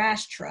a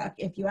trash truck,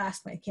 if you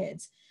ask my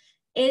kids.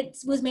 It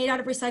was made out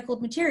of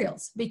recycled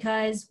materials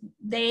because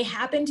they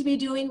happened to be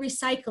doing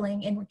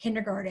recycling in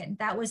kindergarten.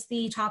 That was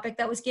the topic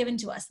that was given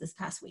to us this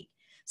past week.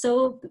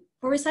 So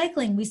for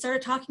recycling, we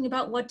started talking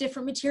about what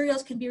different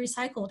materials can be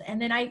recycled.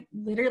 And then I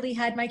literally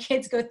had my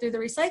kids go through the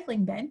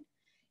recycling bin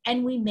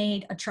and we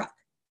made a truck.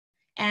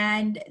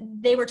 And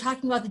they were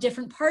talking about the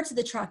different parts of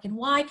the truck and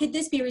why could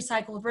this be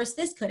recycled versus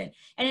this couldn't.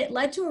 And it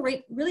led to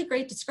a really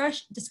great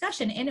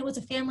discussion. And it was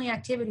a family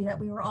activity that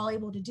we were all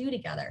able to do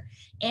together.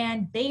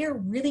 And they are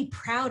really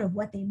proud of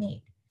what they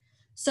made.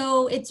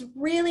 So it's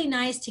really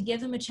nice to give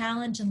them a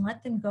challenge and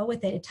let them go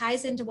with it. It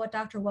ties into what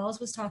Dr. Wells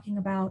was talking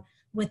about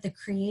with the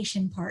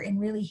creation part and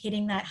really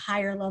hitting that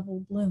higher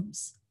level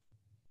blooms.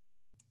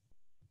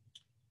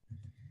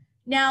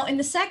 Now, in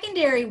the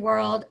secondary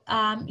world,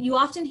 you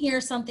often hear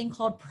something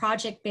called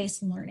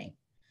project-based learning.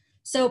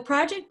 So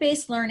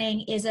project-based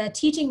learning is a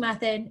teaching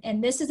method,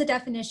 and this is a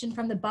definition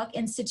from the Buck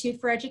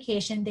Institute for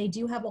Education. They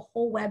do have a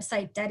whole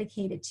website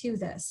dedicated to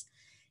this.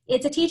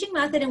 It's a teaching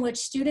method in which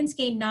students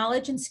gain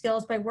knowledge and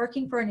skills by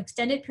working for an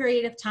extended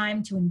period of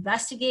time to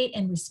investigate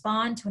and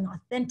respond to an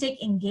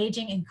authentic,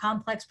 engaging, and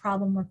complex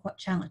problem or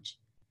challenge.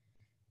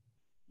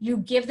 You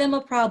give them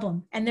a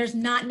problem, and there's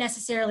not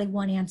necessarily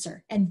one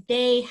answer, and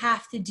they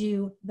have to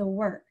do the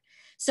work.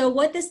 So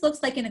what this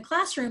looks like in a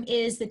classroom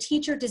is the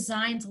teacher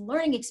designs a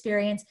learning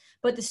experience,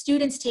 but the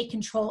students take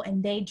control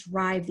and they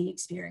drive the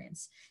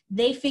experience.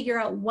 They figure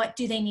out what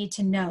do they need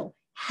to know.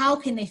 How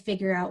can they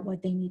figure out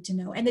what they need to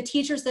know? And the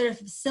teachers that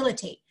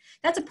facilitate,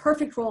 that's a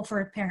perfect role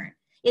for a parent,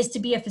 is to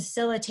be a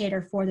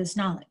facilitator for this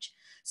knowledge.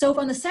 So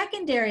on the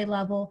secondary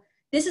level,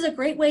 this is a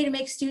great way to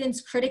make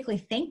students critically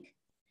think,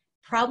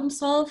 problem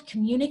solve,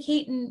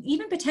 communicate, and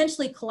even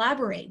potentially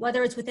collaborate,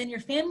 whether it's within your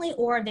family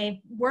or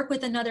they work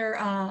with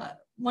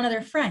one of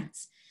their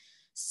friends.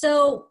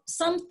 So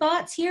some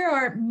thoughts here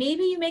are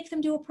maybe you make them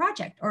do a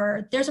project,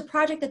 or there's a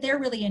project that they're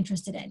really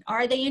interested in.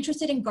 Are they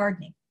interested in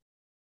gardening?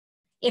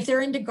 If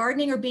they're into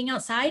gardening or being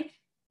outside,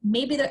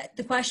 maybe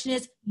the question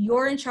is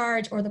you're in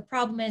charge, or the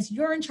problem is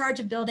you're in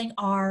charge of building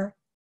our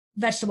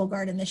vegetable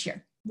garden this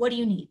year. What do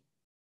you need?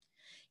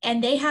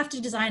 And they have to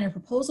design a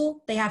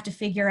proposal. They have to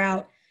figure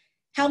out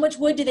how much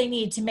wood do they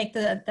need to make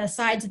the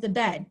sides of the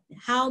bed?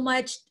 How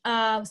much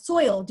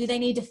soil do they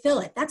need to fill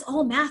it? That's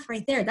all math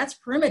right there. That's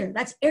perimeter,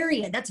 that's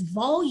area, that's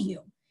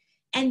volume.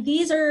 And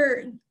this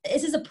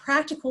is a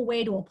practical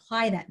way to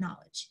apply that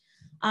knowledge.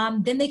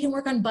 Then they can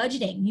work on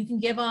budgeting. You can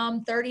give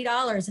them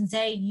 $30 and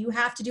say, you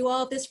have to do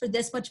all of this for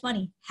this much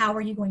money. How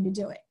are you going to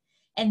do it?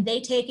 And they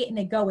take it and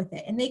they go with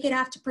it. And they could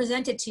have to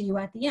present it to you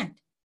at the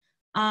end.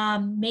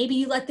 Maybe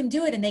you let them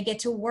do it and they get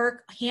to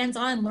work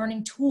hands-on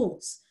learning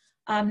tools.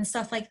 And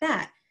stuff like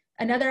that.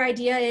 Another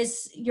idea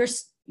is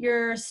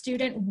your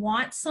student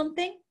wants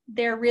something.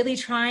 They're really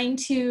trying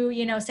to,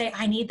 say,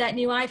 I need that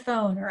new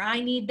iPhone, or I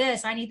need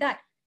this, I need that.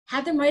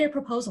 Have them write a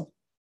proposal.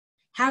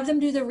 Have them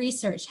do the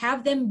research.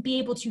 Have them be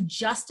able to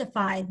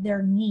justify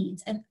their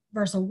needs and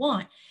versus a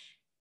want,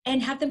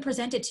 and have them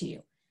present it to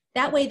you.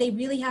 That way they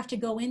really have to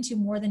go into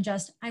more than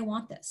just, I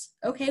want this.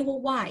 Okay, well,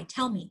 why?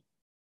 Tell me.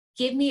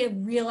 Give me a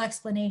real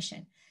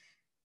explanation.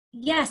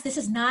 Yes, this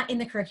is not in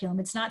the curriculum.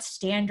 It's not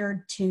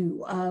standard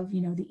 2 of,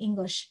 the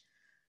English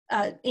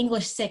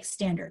 6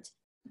 standards,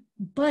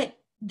 but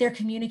they're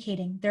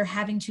communicating, they're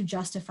having to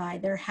justify,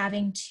 they're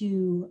having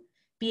to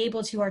be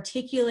able to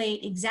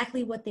articulate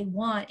exactly what they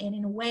want and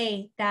in a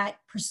way that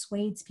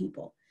persuades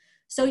people.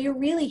 So you're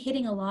really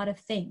hitting a lot of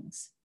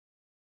things.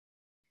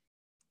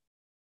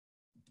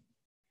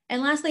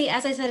 And lastly,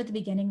 as I said at the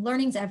beginning,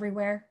 learning's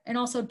everywhere. And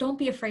also don't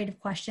be afraid of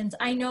questions.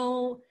 I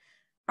know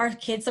our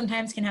kids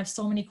sometimes can have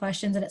so many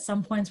questions, and at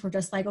some points we're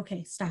just like,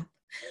 okay, stop.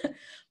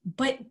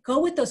 But go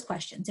with those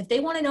questions. If they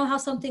want to know how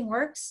something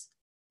works,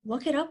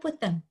 look it up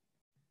with them.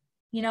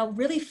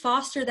 Really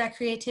foster that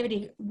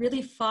creativity,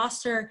 really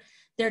foster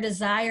their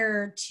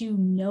desire to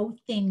know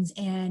things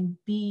and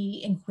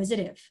be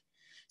inquisitive.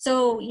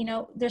 So,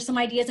 there's some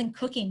ideas in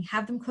cooking.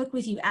 Have them cook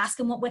with you. Ask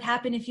them what would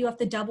happen if you have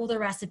to double the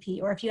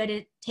recipe, or if you had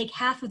to take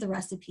half of the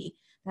recipe.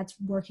 That's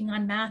working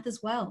on math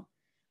as well.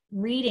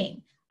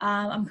 Reading.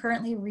 I'm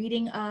currently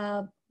reading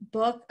a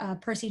book,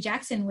 Percy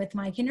Jackson, with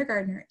my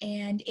kindergartner,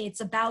 and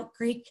it's about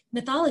Greek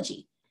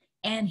mythology.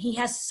 And he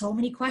has so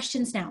many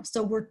questions now.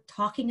 So we're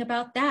talking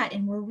about that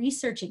and we're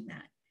researching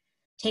that.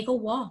 Take a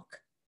walk.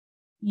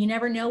 You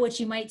never know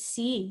what you might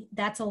see.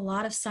 That's a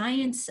lot of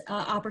science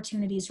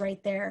opportunities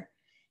right there.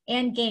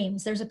 And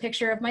games. There's a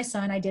picture of my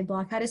son. I did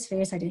block out his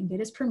face. I didn't get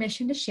his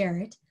permission to share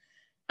it.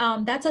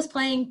 That's us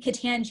playing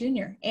Catan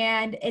Jr.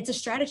 And it's a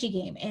strategy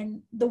game.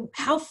 And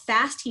how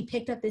fast he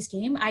picked up this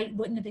game, I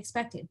wouldn't have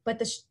expected.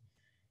 But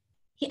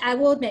I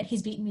will admit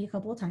he's beaten me a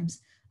couple of times.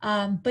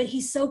 But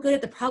he's so good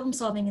at the problem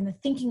solving and the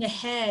thinking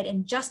ahead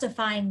and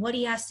justifying what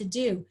he has to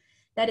do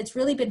that it's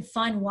really been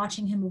fun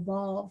watching him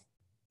evolve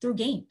through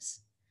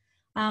games.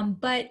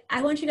 But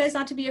I want you guys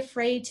not to be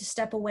afraid to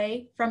step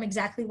away from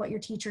exactly what your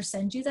teacher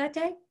sends you that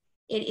day.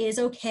 It is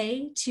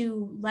okay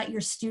to let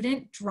your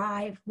student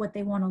drive what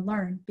they want to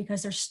learn,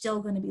 because they're still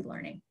going to be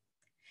learning.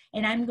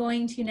 And I'm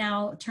going to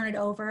now turn it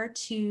over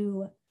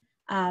to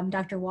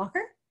Dr.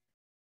 Walker.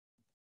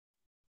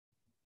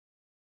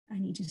 I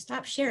need to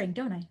stop sharing,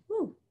 don't I?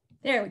 Woo,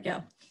 there we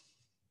go.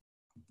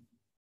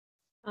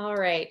 All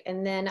right,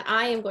 and then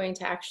I am going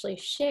to actually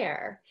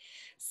share.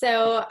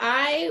 So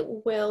I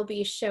will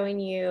be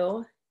showing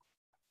you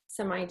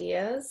some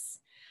ideas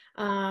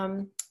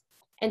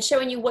and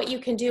showing you what you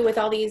can do with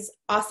all these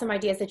awesome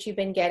ideas that you've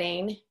been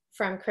getting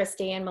from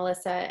Christy and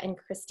Melissa and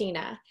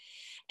Kristina.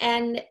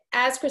 And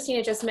as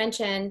Kristina just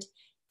mentioned,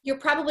 you're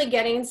probably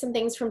getting some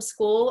things from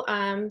school.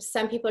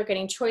 Some people are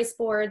getting choice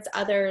boards,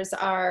 others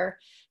are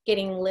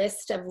getting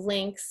lists of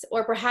links,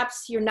 or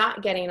perhaps you're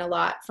not getting a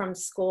lot from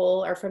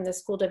school or from the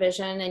school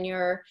division and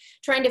you're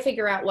trying to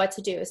figure out what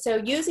to do. So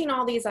using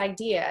all these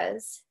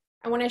ideas,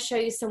 I want to show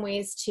you some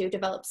ways to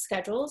develop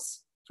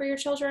schedules for your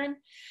children.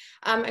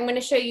 I'm going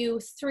to show you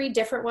 3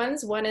 different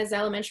ones. One is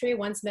elementary,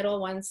 one's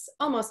middle, one's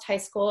almost high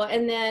school,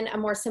 and then a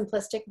more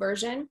simplistic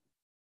version.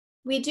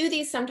 We do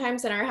these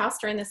sometimes in our house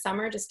during the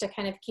summer just to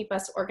kind of keep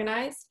us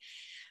organized.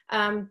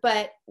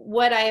 But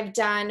what I have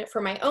done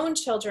for my own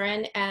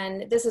children,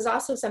 and this is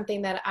also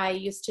something that I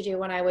used to do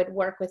when I would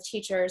work with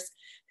teachers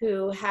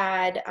who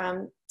had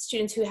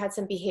students who had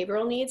some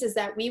behavioral needs, is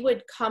that we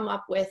would come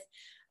up with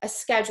a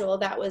schedule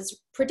that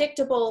was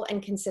predictable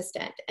and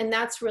consistent, and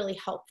that's really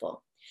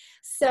helpful.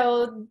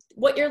 So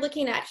what you're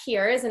looking at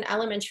here is an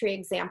elementary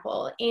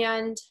example,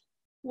 and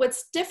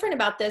what's different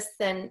about this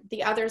than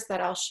the others that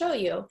I'll show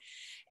you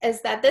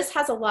is that this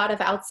has a lot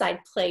of outside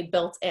play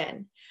built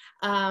in.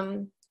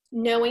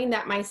 Knowing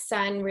that my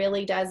son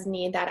really does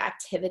need that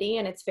activity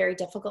and it's very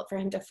difficult for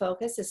him to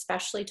focus,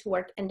 especially to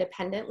work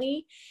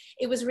independently,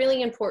 it was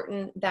really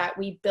important that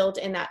we build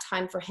in that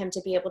time for him to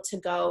be able to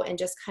go and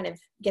just kind of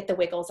get the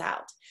wiggles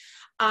out.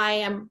 I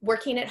am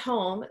working at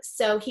home,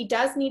 so he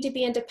does need to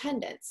be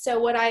independent. So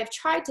what I have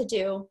tried to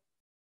do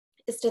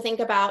is to think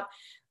about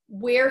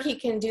where he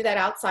can do that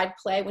outside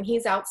play. When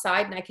he's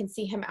outside and I can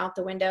see him out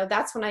the window,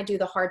 that's when I do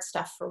the hard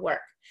stuff for work.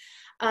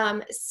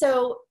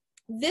 So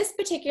this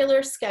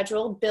particular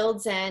schedule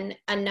builds in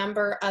a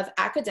number of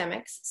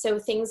academics, so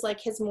things like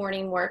his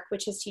morning work,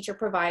 which his teacher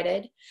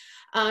provided.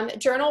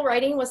 Journal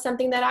writing was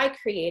something that I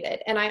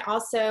created, and I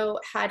also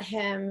had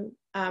him,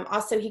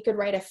 he could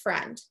write a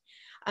friend.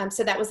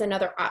 So that was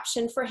another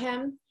option for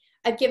him.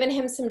 I've given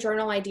him some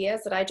journal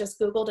ideas that I just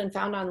Googled and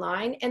found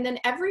online. And then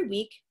every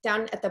week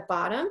down at the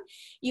bottom,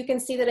 you can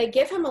see that I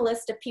give him a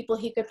list of people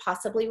he could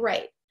possibly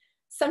write.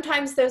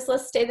 Sometimes those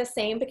lists stay the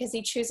same because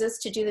he chooses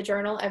to do the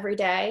journal every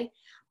day.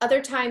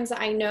 Other times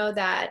I know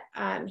that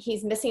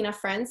he's missing a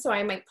friend, so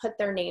I might put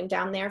their name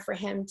down there for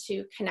him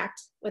to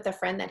connect with a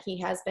friend that he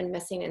has been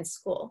missing in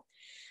school.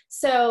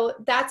 So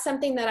that's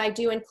something that I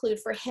do include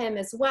for him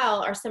as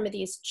well, are some of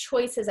these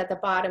choices at the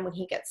bottom when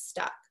he gets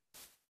stuck.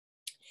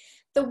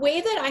 The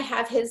way that I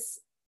have his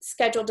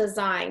schedule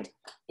designed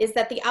is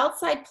that the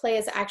outside play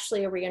is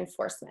actually a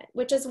reinforcement,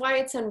 which is why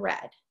it's in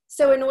red.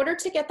 So in order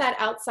to get that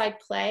outside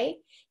play,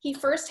 he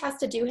first has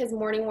to do his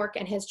morning work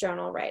and his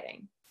journal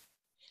writing.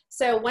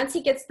 So once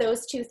he gets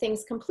those 2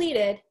 things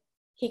completed,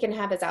 he can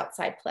have his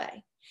outside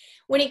play.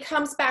 When he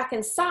comes back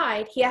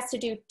inside, he has to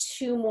do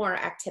 2 more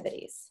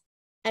activities,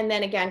 and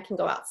then again can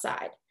go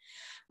outside.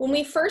 When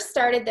we first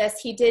started this,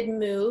 he did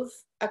move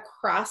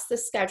across the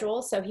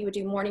schedule. So he would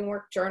do morning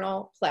work,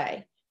 journal,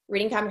 play,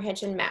 reading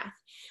comprehension, math.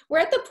 We're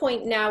at the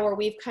point now where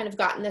we've kind of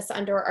gotten this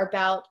under our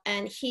belt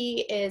and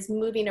he is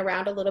moving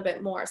around a little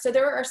bit more. So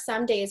there are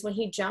some days when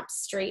he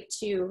jumps straight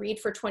to read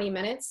for 20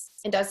 minutes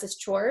and does his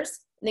chores,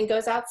 and then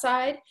goes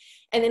outside,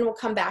 and then we'll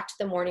come back to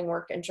the morning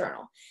work and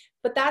journal.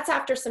 But that's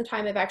after some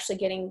time of actually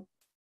getting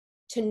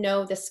to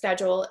know the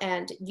schedule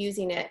and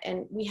using it.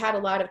 And we had a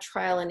lot of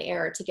trial and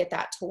error to get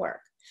that to work.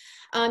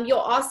 You'll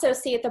also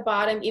see at the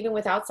bottom, even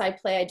with outside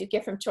play, I do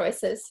give him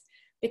choices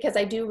because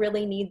I do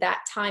really need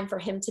that time for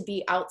him to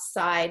be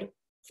outside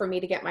for me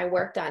to get my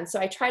work done. So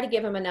I try to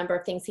give him a number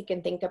of things he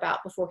can think about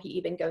before he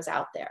even goes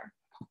out there.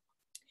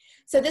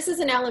 So this is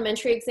an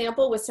elementary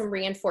example with some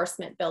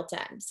reinforcement built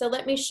in. So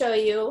let me show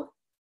you.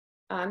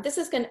 This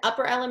is an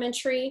upper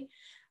elementary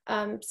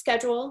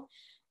schedule.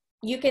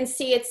 You can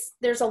see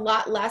there's a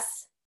lot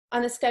less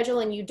on the schedule,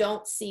 and you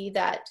don't see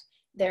that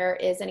there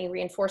is any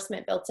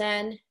reinforcement built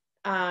in.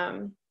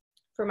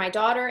 For my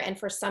daughter and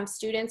for some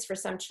students, for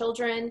some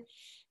children,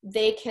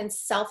 they can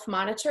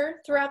self-monitor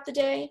throughout the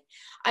day.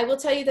 I will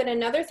tell you that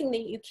another thing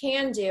that you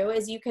can do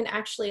is you can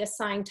actually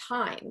assign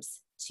times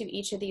to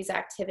each of these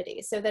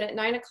activities, so that at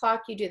 9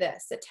 o'clock you do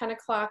this, at 10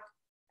 o'clock,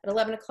 at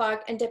 11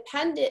 o'clock, and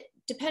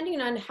depending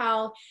on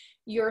how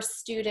your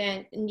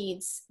student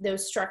needs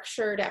those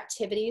structured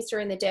activities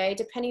during the day,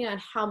 depending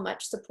on how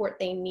much support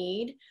they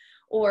need,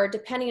 or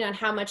depending on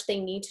how much they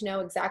need to know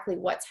exactly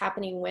what's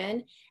happening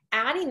when,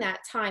 adding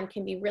that time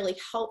can be really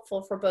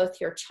helpful for both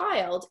your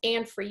child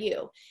and for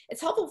you.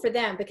 It's helpful for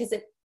them because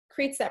it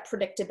creates that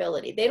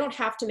predictability. They don't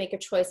have to make a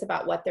choice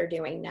about what they're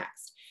doing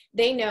next.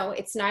 They know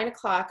it's 9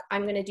 o'clock,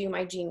 I'm going to do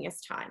my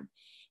genius time.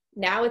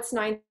 Now it's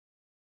 9.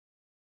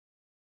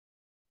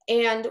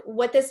 And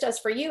what this does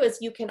for you is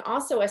you can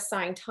also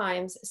assign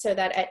times so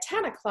that at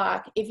 10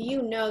 o'clock, if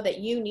you know that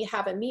you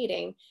have a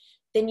meeting,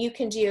 then you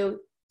can do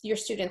your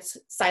student's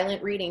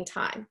silent reading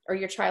time or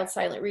your child's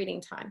silent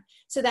reading time.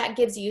 So that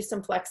gives you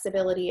some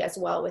flexibility as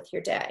well with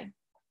your day.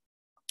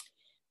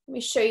 Let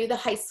me show you the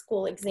high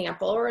school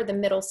example or the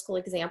middle school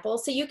example.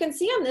 So you can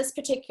see on this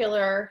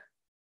particular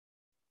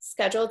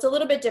schedule, it's a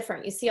little bit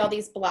different. You see all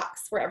these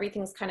blocks where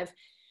everything's kind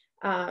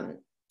of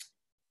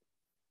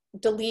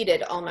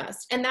deleted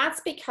almost. And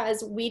that's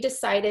because we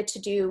decided to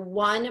do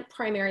one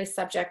primary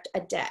subject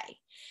a day.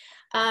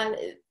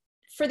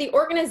 For the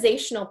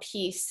organizational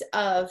piece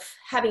of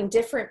having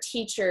different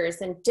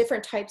teachers and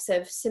different types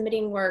of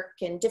submitting work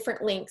and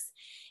different links,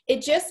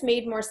 it just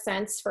made more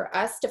sense for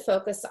us to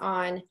focus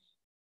on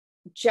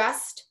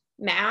just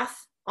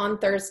math on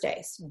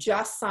Thursdays,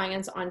 just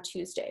science on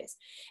Tuesdays.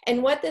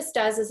 And what this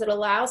does is it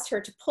allows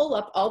her to pull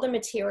up all the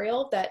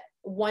material that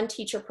one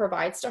teacher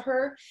provides to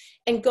her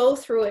and go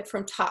through it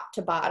from top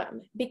to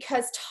bottom,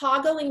 because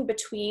toggling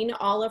between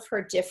all of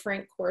her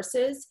different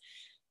courses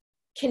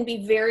can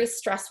be very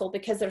stressful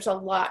because there's a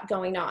lot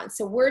going on.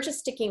 So we're just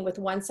sticking with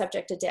one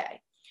subject a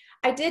day.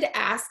 I did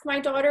ask my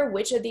daughter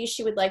which of these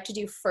she would like to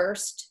do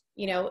first,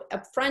 you know,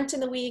 up front in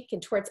the week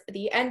and towards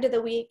the end of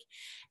the week.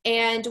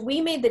 And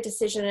we made the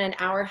decision in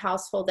our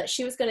household that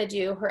she was going to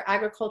do her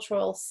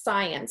agricultural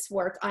science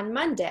work on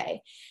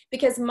Monday,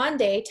 because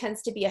Monday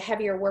tends to be a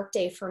heavier work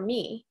day for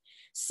me.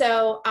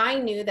 So I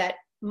knew that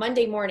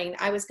Monday morning,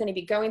 I was going to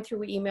be going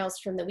through emails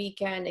from the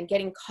weekend and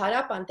getting caught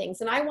up on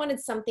things. And I wanted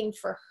something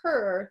for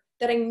her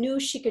that I knew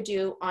she could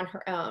do on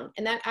her own.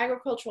 And that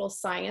agricultural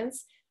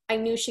science, I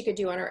knew she could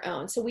do on her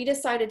own. So we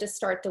decided to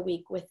start the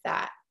week with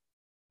that.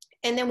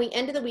 And then we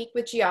ended the week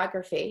with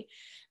geography,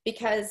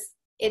 because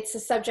it's a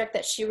subject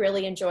that she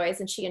really enjoys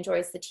and she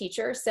enjoys the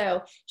teacher.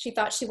 So she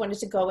thought she wanted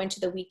to go into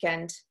the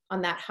weekend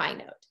on that high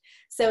note.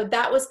 So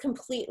that was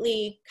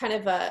completely kind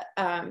of a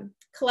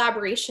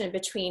collaboration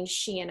between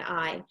she and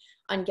I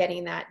on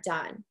getting that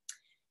done.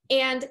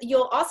 And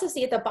you'll also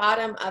see at the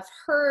bottom of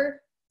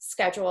her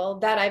schedule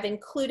that I've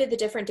included the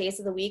different days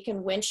of the week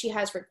and when she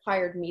has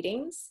required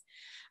meetings.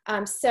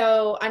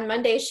 So on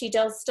Monday, she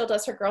still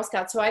does her Girl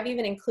Scouts. So I've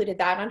even included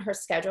that on her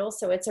schedule.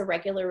 So it's a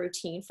regular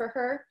routine for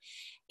her.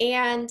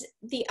 And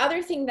the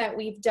other thing that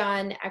we've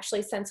done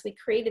actually since we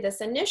created this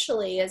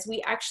initially is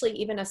we actually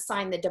even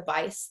assign the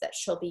device that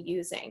she'll be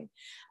using.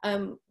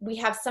 We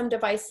have some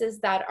devices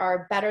that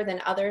are better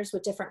than others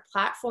with different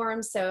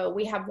platforms. So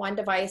we have one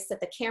device that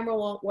the camera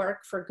won't work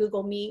for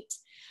Google Meet.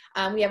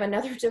 We have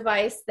another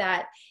device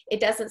that it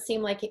doesn't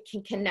seem like it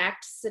can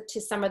connect to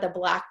some of the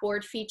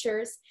Blackboard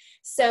features.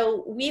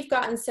 So we've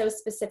gotten so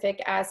specific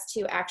as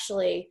to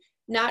actually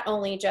not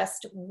only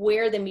just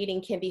where the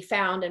meeting can be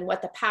found and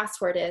what the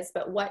password is,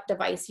 but what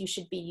device you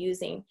should be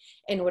using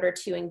in order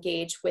to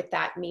engage with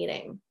that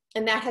meeting.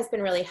 And that has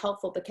been really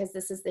helpful because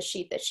this is the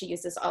sheet that she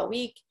uses all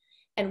week,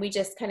 and we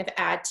just kind of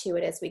add to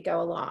it as we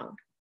go along.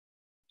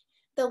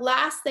 The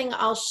last thing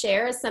I'll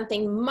share is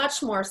something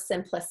much more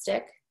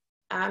simplistic.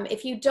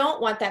 If you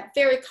don't want that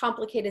very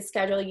complicated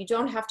schedule, you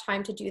don't have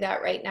time to do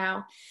that right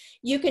now,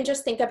 you can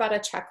just think about a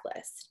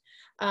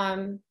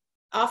checklist.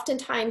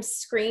 Oftentimes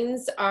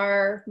screens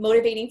are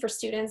motivating for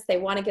students. They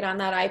want to get on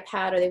that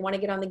iPad or they want to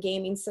get on the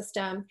gaming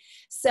system.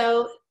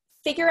 So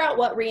figure out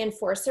what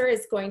reinforcer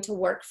is going to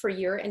work for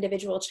your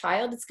individual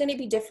child. It's going to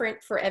be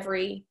different for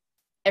every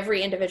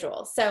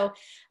individual. So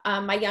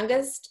my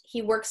youngest,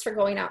 he works for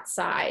going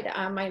outside.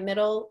 My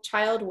middle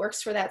child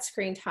works for that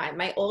screen time.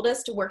 My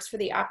oldest works for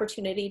the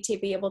opportunity to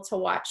be able to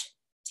watch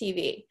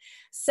TV.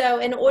 So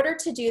in order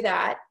to do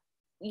that,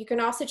 you can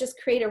also just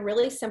create a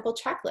really simple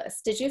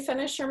checklist. Did you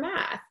finish your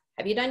math?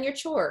 Have you done your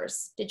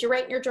chores? Did you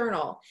write in your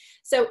journal?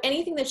 So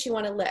anything that you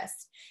want to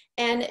list.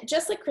 And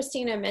just like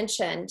Kristina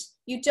mentioned,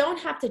 you don't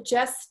have to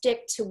just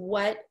stick to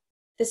what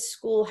the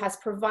school has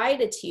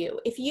provided to you.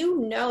 If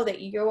you know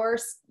that your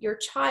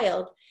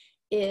child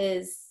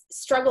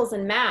struggles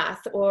in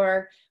math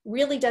or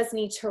really does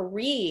need to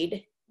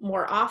read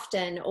more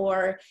often,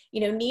 or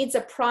needs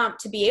a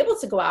prompt to be able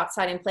to go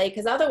outside and play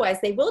because otherwise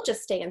they will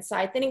just stay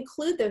inside, then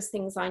include those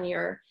things on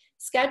your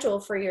schedule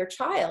for your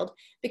child,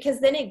 because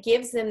then it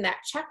gives them that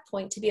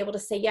checkpoint to be able to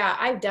say, yeah,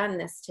 I've done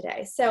this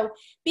today. So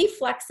be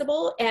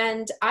flexible,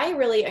 and I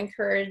really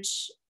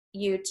encourage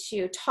you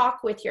to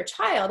talk with your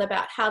child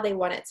about how they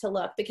want it to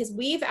look, because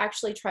we've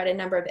actually tried a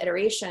number of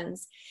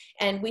iterations,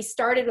 and we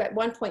started at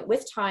one point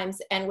with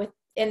times, and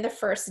within the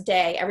first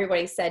day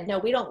everybody said, no,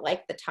 we don't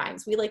like the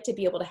times, we like to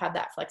be able to have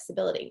that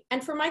flexibility.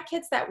 And for my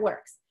kids that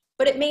works,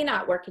 but it may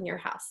not work in your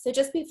house. So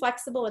just be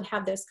flexible and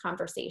have those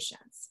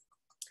conversations.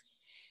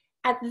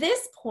 At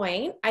this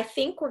point, I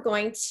think we're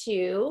going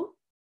to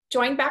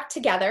join back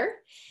together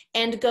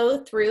and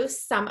go through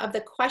some of the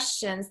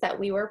questions that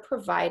we were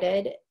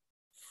provided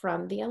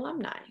from the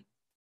alumni.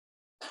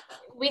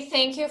 We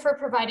thank you for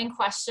providing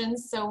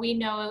questions so we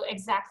know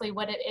exactly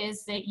what it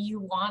is that you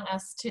want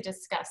us to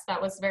discuss.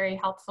 That was very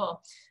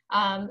helpful.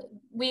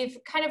 We've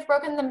kind of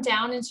broken them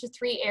down into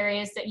 3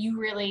 areas that you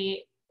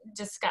really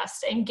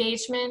discussed: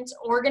 engagement,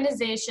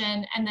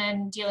 organization, and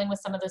then dealing with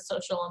some of the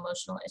social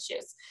emotional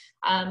issues.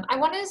 I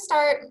want to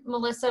start,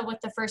 Melissa, with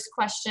the first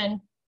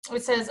question.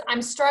 It says,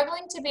 I'm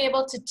struggling to be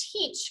able to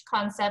teach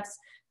concepts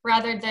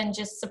rather than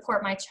just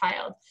support my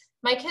child.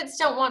 My kids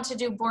don't want to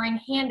do boring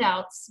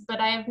handouts, but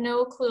I have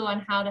no clue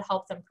on how to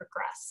help them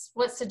progress.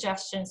 What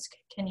suggestions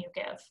can you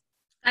give?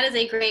 That is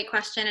a great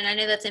question, and I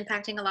know that's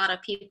impacting a lot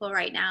of people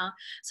right now.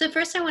 So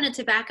first I wanted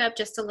to back up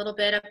just a little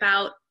bit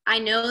about I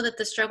know that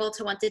the struggle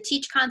to want to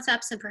teach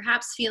concepts and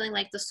perhaps feeling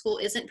like the school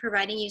isn't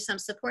providing you some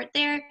support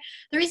there.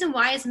 The reason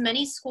why is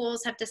many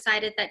schools have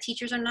decided that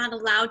teachers are not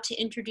allowed to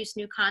introduce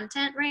new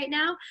content right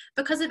now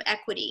because of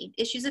equity,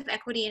 issues of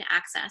equity and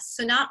access.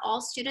 So not all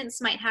students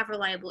might have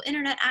reliable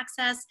internet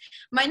access,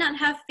 might not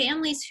have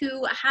families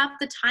who have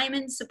the time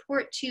and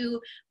support to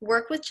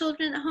work with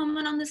children at home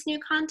and on this new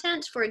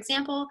content. For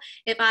example,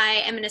 if I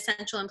am an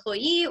essential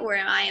employee or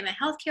I am a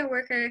healthcare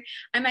worker,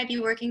 I might be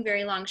working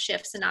very long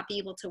shifts and not be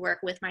able to work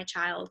with my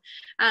child.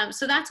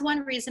 So that's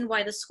one reason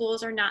why the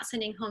schools are not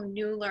sending home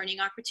new learning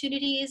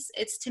opportunities.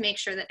 It's to make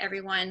sure that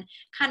everyone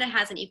kind of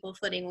has an equal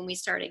footing when we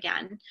start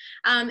again.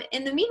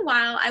 In the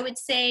meanwhile, I would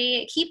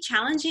say keep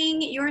challenging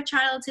your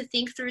child to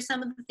think through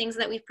some of the things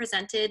that we've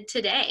presented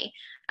today.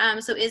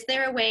 So is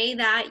there a way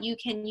that you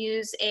can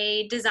use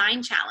a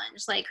design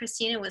challenge like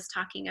Kristina was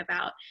talking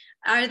about?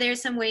 Are there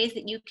some ways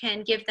that you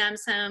can give them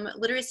some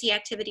literacy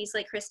activities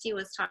like Christy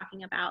was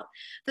talking about?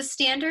 The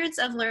standards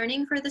of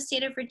learning for the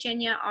state of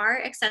Virginia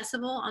are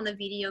accessible on the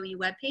VDOE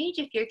webpage.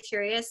 If you're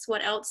curious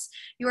what else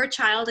your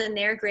child in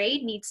their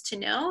grade needs to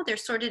know, they're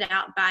sorted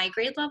out by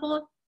grade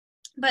level.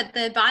 But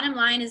the bottom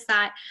line is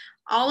that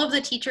all of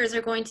the teachers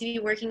are going to be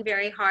working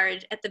very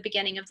hard at the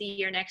beginning of the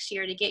year next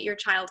year to get your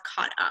child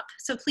caught up.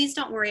 So please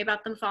don't worry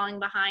about them falling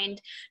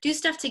behind. Do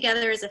stuff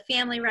together as a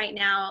family right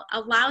now.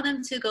 Allow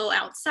them to go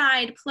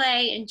outside,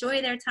 play,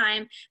 enjoy their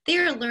time. They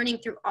are learning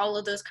through all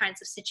of those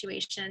kinds of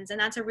situations, and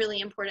that's a really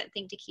important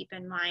thing to keep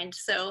in mind.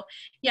 So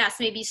yes,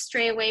 maybe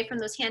stray away from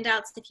those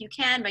handouts if you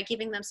can by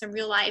giving them some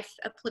real life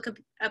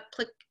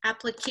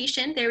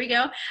application, there we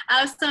go,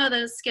 of some of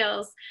those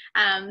skills.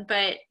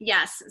 But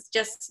yes,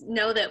 just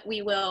know that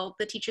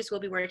the teachers will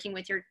be working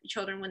with your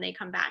children when they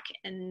come back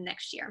in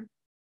next year.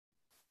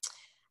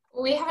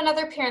 We have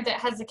another parent that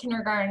has a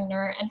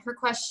kindergartner, and her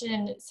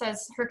question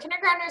says her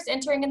kindergartner is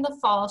entering in the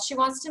fall. She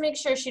wants to make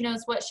sure she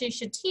knows what she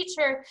should teach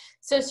her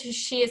so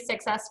she is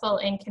successful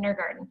in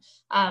kindergarten.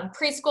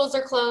 Preschools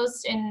are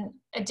closed in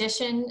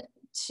addition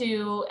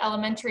to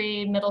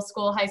elementary, middle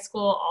school, high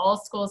school, all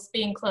schools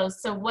being closed.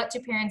 So what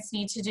do parents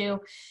need to do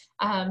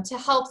to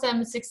help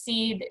them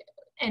succeed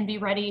and be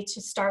ready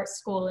to start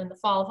school in the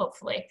fall,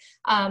 hopefully?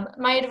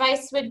 My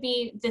advice would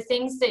be the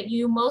things that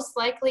you most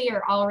likely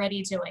are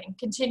already doing.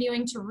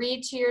 Continuing to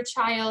read to your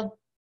child,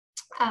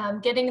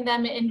 getting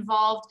them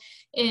involved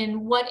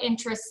in what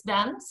interests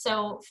them.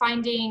 So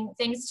finding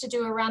things to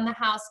do around the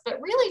house,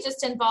 but really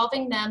just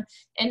involving them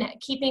and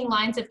keeping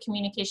lines of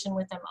communication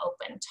with them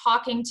open,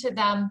 talking to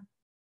them,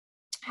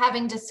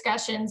 having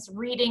discussions,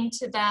 reading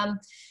to them.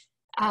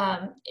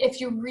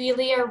 If you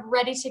really are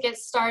ready to get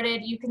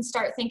started, you can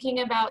start thinking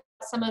about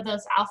some of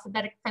those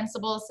alphabetic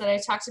principles that I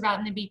talked about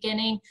in the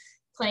beginning.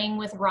 Playing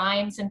with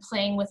rhymes and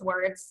playing with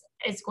words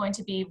is going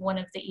to be one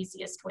of the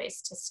easiest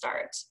ways to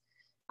start.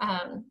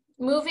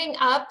 Moving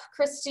up,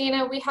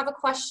 Kristina, we have a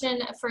question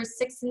for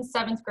 6th and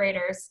 7th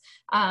graders.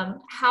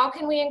 How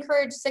can we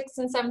encourage 6th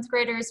and 7th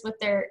graders with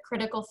their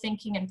critical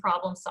thinking and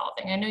problem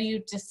solving? I know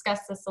you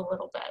discussed this a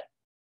little bit.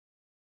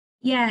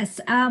 Yes.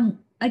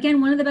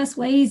 Again, one of the best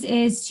ways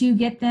is to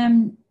get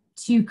them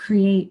to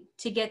create,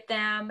 to get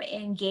them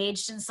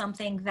engaged in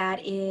something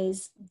that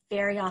is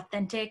very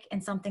authentic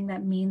and something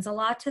that means a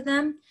lot to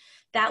them.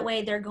 That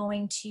way they're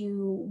going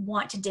to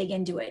want to dig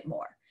into it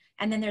more.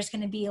 And then there's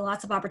going to be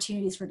lots of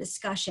opportunities for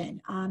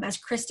discussion. As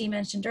Christy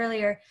mentioned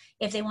earlier,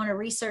 if they want to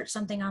research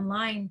something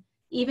online,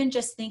 even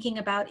just thinking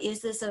about,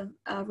 is this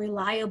a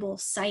reliable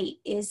site?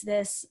 Is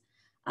this,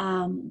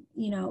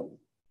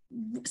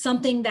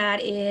 something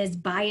that is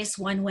biased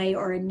one way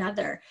or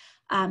another?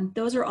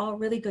 Those are all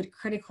really good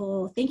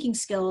critical thinking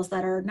skills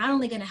that are not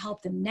only going to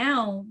help them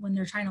now when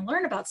they're trying to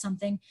learn about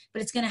something,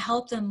 but it's going to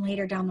help them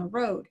later down the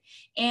road.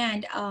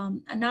 And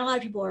not a lot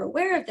of people are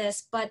aware of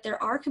this, but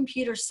there are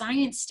computer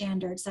science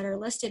standards that are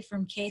listed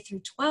from K through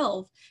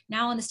 12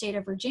 now in the state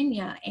of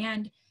Virginia.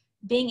 And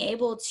being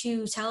able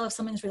to tell if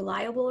something's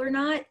reliable or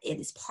not, it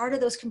is part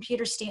of those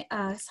computer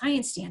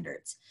science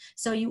standards.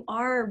 So you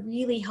are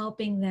really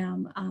helping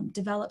them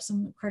develop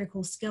some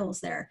critical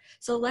skills there.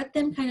 So let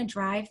them kind of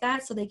drive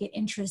that so they get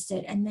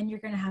interested, and then you're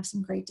going to have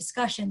some great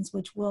discussions,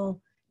 which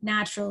will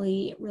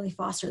naturally really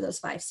foster those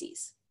 5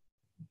 C's.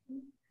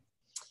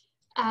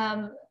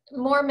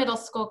 More middle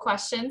school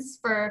questions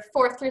for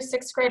 4th through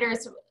 6th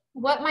graders.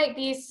 What might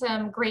be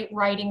some great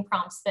writing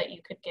prompts that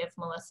you could give,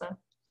 Melissa?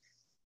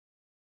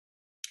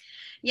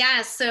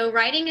 Yeah, so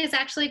writing has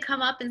actually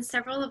come up in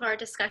several of our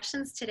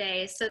discussions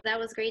today, so that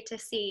was great to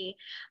see.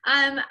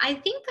 I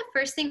think the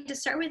first thing to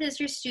start with is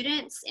your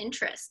students'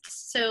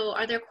 interests. So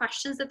are there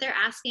questions that they're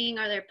asking?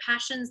 Are there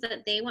passions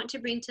that they want to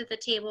bring to the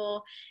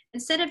table?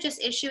 instead of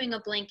just issuing a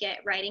blanket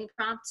writing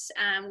prompts,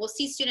 we'll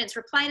see students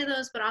reply to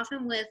those, but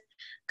often with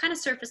kind of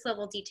surface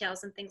level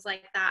details and things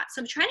like that.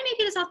 So I'm trying to make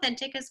it as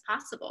authentic as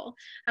possible.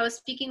 I was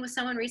speaking with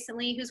someone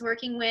recently who's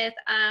working with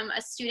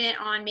a student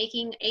on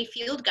making a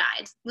field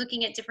guide,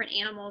 looking at different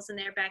animals in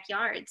their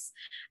backyards.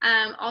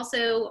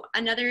 Also,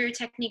 another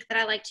technique that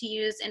I like to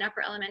use in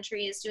upper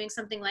elementary is doing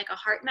something like a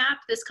heart map.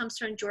 This comes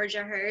from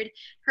Georgia Hurd.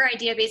 Her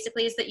idea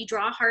basically is that you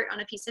draw a heart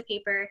on a piece of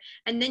paper,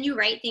 and then you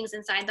write things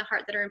inside the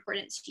heart that are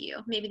important to you.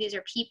 Maybe these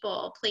are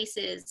people,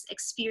 places,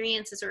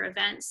 experiences, or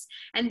events.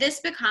 And this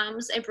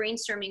becomes a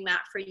brainstorming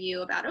map for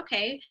you about,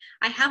 okay,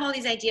 I have all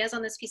these ideas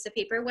on this piece of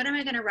paper. What am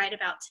I going to write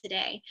about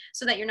today?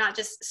 So that you're not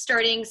just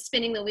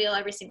spinning the wheel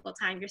every single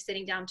time you're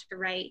sitting down to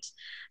write.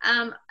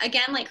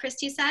 Again, like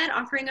Christy said,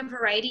 offering a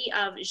variety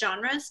of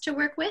genres to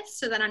work with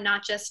so that I'm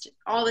not just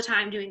all the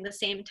time doing the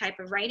same type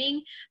of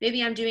writing.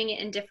 Maybe I'm doing it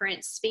in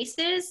different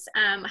spaces.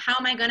 How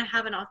am I going to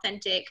have an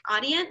authentic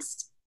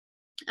audience?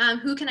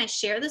 Who can I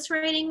share this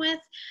writing with?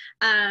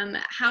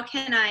 How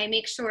can I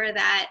make sure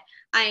that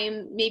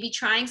I'm maybe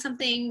trying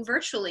something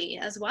virtually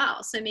as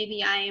well? So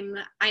maybe I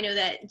know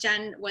that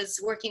Jen was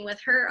working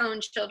with her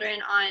own children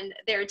on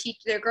their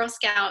Girl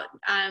Scout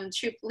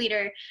troop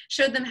leader,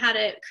 showed them how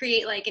to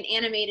create like an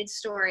animated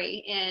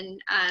story in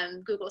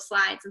Google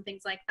Slides and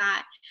things like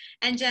that.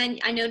 And Jen,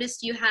 I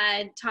noticed you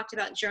had talked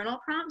about journal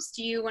prompts.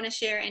 Do you want to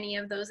share any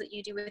of those that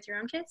you do with your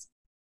own kids?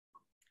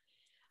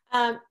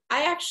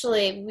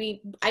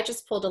 I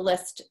just pulled a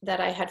list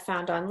that I had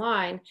found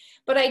online,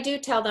 but I do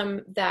tell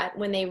them that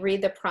when they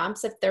read the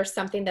prompts, if there's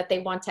something that they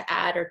want to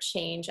add or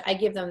change, I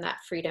give them that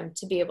freedom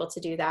to be able to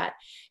do that,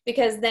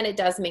 because then it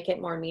does make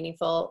it more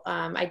meaningful.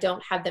 I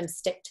don't have them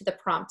stick to the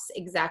prompts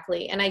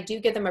exactly. And I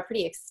do give them a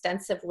pretty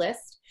extensive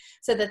list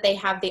so that they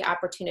have the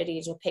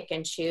opportunity to pick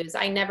and choose.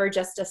 I never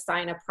just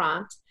assign a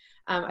prompt.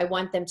 I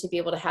want them to be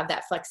able to have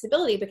that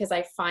flexibility, because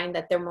I find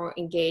that they're more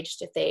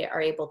engaged if they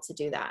are able to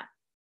do that.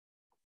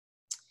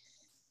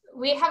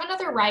 We have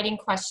another writing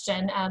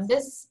question.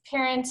 This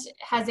parent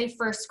has a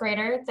first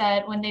grader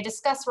that when they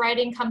discuss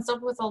writing comes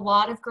up with a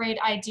lot of great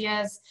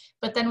ideas,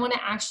 but then when it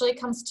actually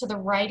comes to the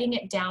writing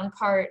it down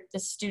part, the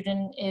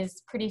student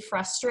is pretty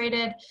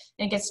frustrated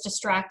and gets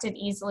distracted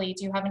easily.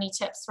 Do you have any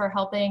tips for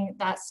helping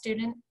that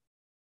student?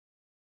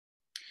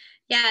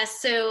 Yeah,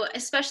 so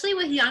especially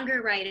with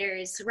younger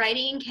writers,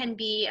 writing can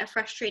be a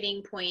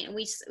frustrating point. And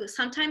we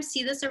sometimes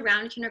see this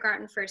around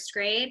kindergarten, first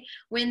grade,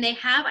 when they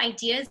have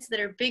ideas that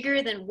are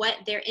bigger than what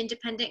their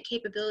independent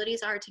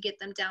capabilities are to get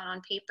them down on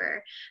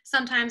paper.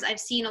 Sometimes I've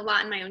seen a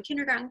lot in my own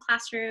kindergarten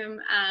classroom.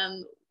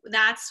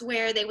 That's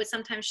where they would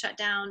sometimes shut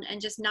down and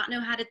just not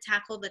know how to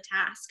tackle the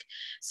task.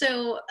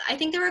 So I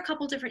think there are a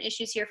couple different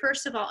issues here.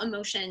 First of all,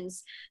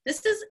 emotions.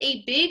 This is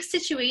a big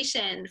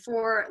situation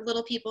for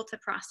little people to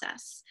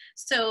process.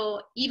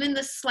 So even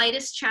the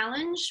slightest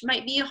challenge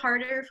might be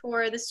harder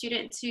for the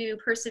student to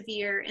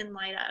persevere in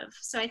light of.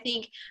 So I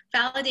think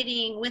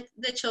validating with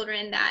the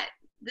children that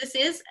this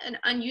is an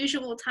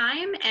unusual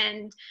time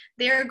and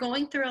they're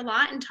going through a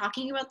lot, and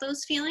talking about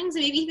those feelings,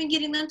 and maybe even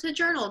getting them to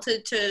journal,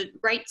 to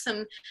write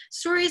some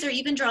stories or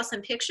even draw some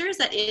pictures.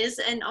 That is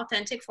an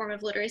authentic form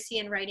of literacy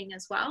and writing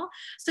as well.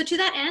 So to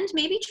that end,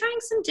 maybe trying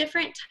some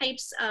different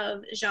types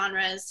of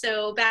genres.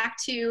 So back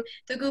to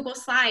the Google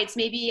Slides,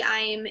 maybe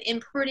I'm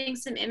importing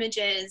some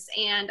images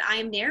and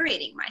I'm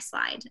narrating my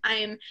slide.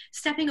 I'm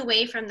stepping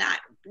away from that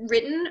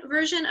written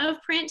version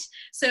of print.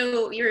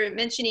 So you're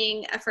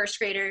mentioning a first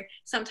grader.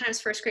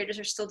 Sometimes first graders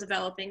are still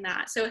developing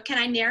that. So can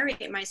I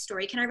narrate my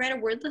story? Can I write a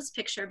wordless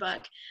picture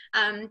book?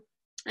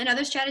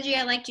 Another strategy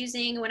I liked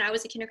using when I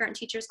was a kindergarten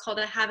teacher is called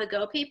a have a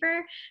go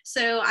paper.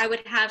 So I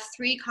would have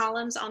 3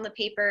 columns on the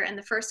paper, and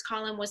the first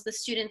column was the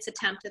student's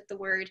attempt at the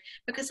word,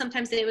 because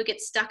sometimes they would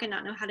get stuck and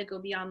not know how to go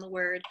beyond the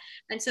word.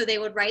 And so they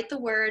would write the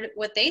word,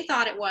 what they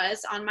thought it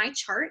was, on my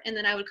chart, and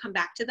then I would come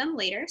back to them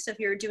later. So if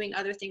you're doing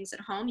other things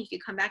at home, you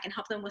could come back and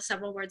help them with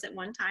several words at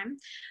one time.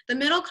 The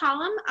middle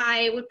column,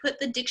 I would put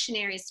the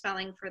dictionary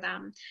spelling for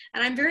them.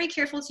 And I'm very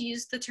careful to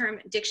use the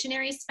term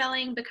dictionary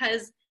spelling,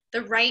 because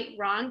the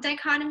right-wrong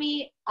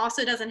dichotomy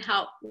also doesn't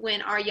help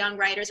when our young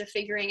writers are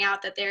figuring out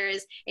that there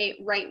is a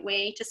right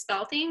way to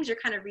spell things. You're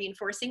kind of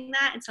reinforcing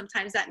that, and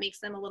sometimes that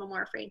makes them a little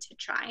more afraid to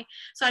try.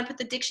 So I put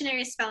the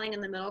dictionary spelling in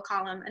the middle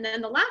column, and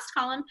then the last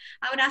column,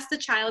 I would ask the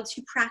child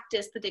to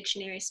practice the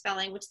dictionary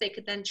spelling, which they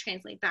could then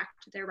translate back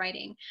to their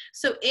writing.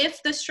 So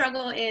if the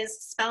struggle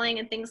is spelling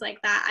and things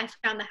like that,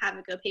 I found the Have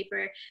a Go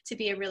paper to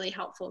be a really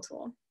helpful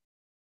tool.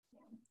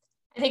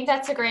 I think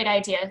that's a great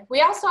idea.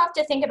 We also have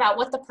to think about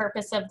what the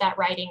purpose of that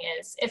writing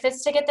is. If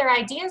it's to get their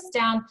ideas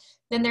down,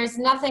 then there's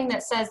nothing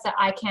that says that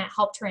I can't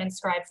help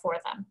transcribe for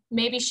them.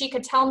 Maybe she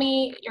could tell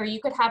me, or you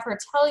could have her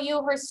tell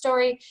you her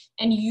story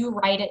and you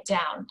write it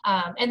down,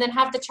 and then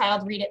have the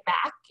child read it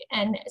back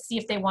and see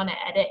if they want to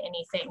edit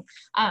anything.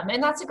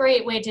 And that's a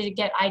great way to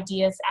get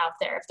ideas out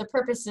there. If the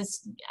purpose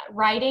is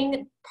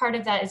writing, part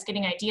of that is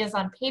getting ideas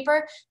on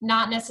paper,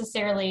 not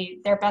necessarily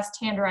their best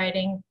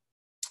handwriting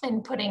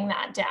and putting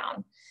that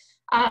down.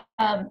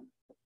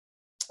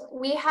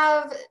 We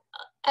have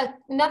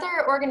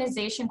Another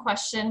organization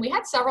question. We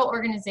had several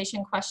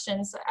organization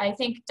questions. I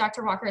think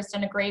Dr. Walker has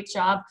done a great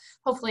job,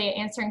 hopefully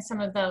answering some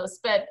of those.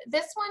 But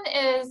this one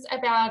is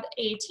about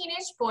a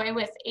teenage boy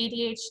with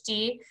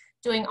ADHD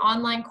doing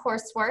online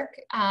coursework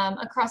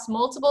across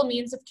multiple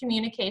means of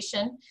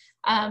communication.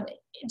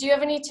 Do you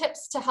have any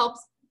tips to help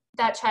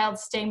that child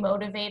stay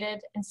motivated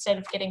instead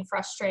of getting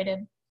frustrated?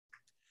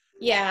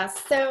 Yeah,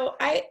 so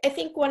I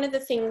think one of the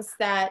things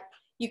that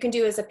you can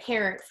do as a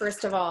parent,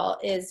 first of all,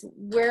 is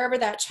wherever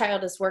that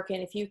child is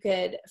working, if you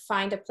could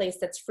find a place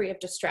that's free of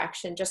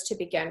distraction just to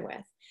begin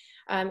with.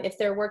 If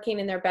they're working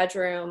in their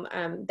bedroom,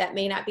 that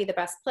may not be the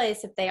best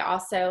place. If they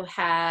also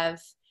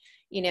have,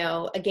 you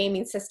know, a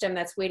gaming system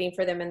that's waiting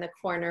for them in the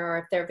corner, or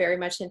if they're very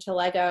much into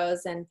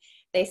Legos and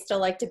they still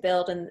like to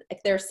build, and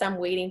if there's some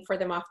waiting for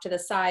them off to the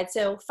side.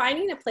 So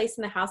finding a place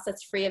in the house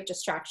that's free of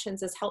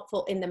distractions is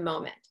helpful in the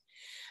moment.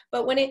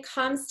 But when it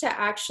comes to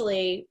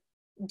actually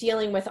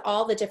dealing with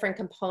all the different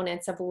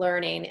components of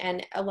learning,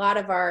 and a lot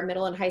of our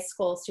middle and high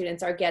school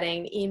students are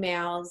getting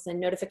emails and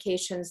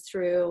notifications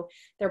through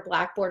their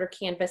Blackboard or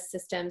Canvas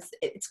systems,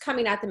 it's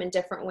coming at them in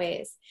different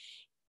ways.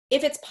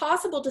 If it's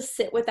possible to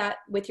sit with that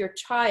with your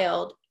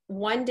child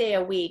one day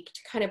a week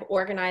to kind of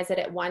organize it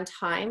at one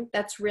time,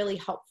 that's really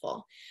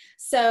helpful.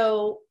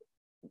 So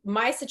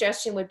my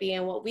suggestion would be,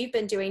 and what we've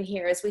been doing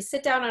here, is we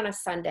sit down on a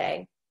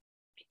Sunday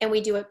and we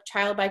do it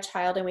child by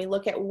child, and we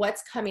look at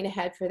what's coming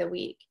ahead for the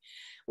week.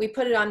 We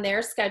put it on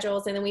their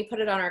schedules, and then we put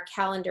it on our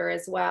calendar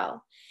as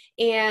well.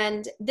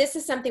 And this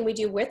is something we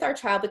do with our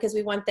child because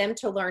we want them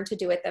to learn to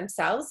do it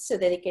themselves so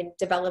that they can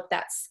develop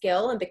that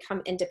skill and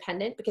become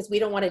independent, because we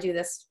don't want to do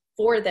this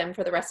for them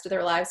for the rest of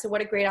their lives. So what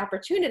a great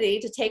opportunity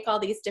to take all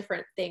these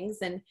different things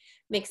and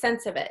make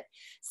sense of it.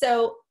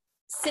 So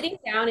sitting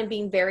down and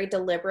being very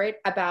deliberate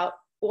about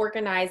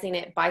organizing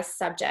it by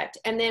subject.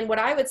 And then what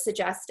I would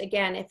suggest,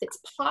 again, if it's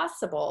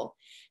possible,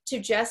 to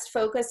just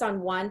focus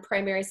on one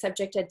primary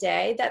subject a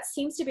day. That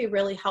seems to be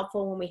really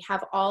helpful when we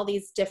have all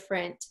these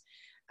different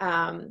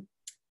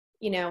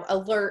you know,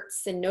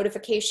 alerts and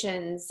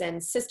notifications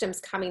and systems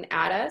coming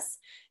at us,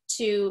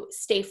 to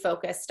stay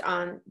focused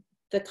on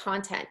the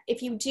content.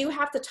 If you do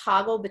have to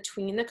toggle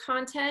between the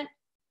content,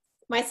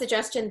 my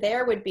suggestion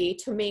there would be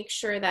to make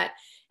sure that,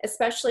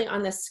 especially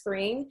on the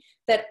screen,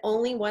 that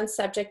only one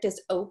subject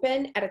is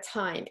open at a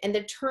time, and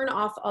to turn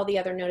off all the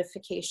other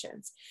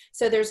notifications.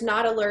 So there's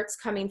not alerts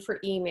coming for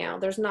email.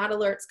 There's not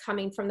alerts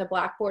coming from the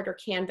Blackboard or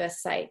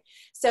Canvas site.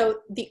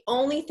 So the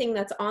only thing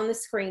that's on the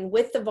screen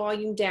with the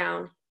volume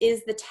down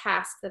is the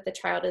task that the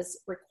child is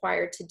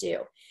required to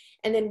do.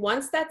 And then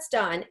once that's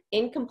done,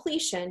 in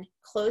completion,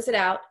 close it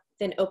out,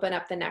 then open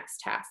up the next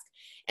task.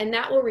 And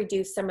that will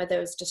reduce some of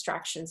those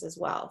distractions as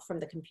well from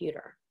the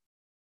computer.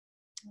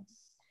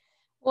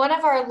 One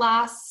of our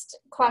last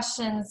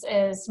questions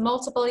is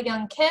multiple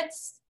young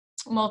kids,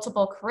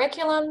 multiple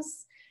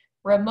curriculums,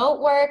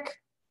 remote work,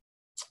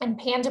 and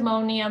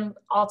pandemonium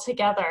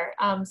altogether.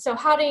 So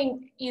how do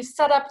you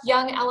set up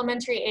young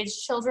elementary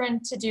age children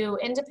to do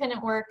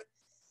independent work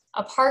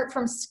apart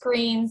from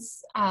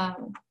screens,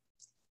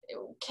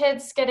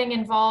 kids getting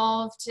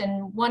involved,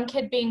 and one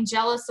kid being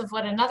jealous of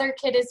what another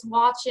kid is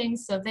watching,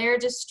 so they're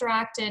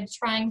distracted,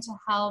 trying to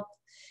help?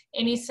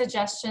 Any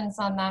suggestions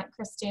on that,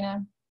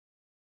 Kristina?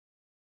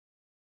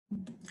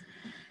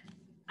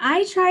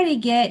 I try to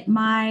get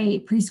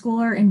my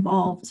preschooler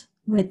involved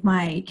with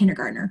my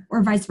kindergartner,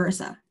 or vice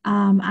versa.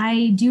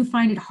 I do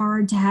find it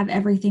hard to have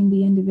everything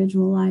be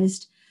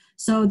individualized.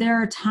 So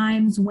there are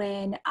times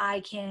when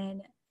I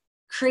can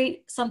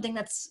create something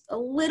that's a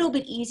little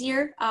bit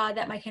easier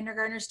that my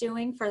kindergartner's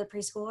doing for the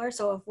preschooler.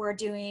 So if we're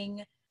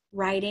doing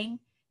writing,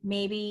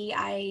 maybe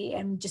I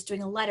am just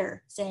doing a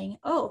letter saying,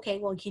 oh, okay,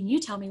 well, can you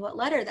tell me what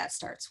letter that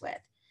starts with?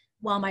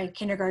 While my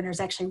kindergartner is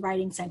actually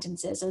writing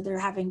sentences, or they're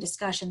having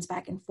discussions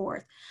back and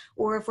forth.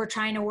 Or if we're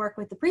trying to work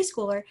with the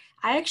preschooler,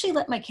 I actually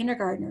let my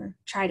kindergartner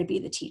try to be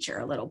the teacher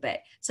a little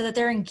bit, so that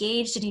they're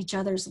engaged in each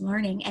other's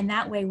learning. And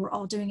that way we're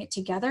all doing it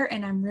together,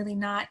 and I'm really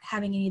not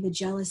having any of the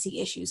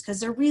jealousy issues, because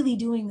they're really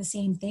doing the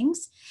same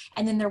things.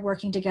 And then they're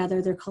working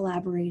together, they're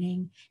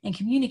collaborating and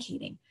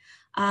communicating.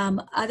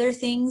 Other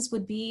things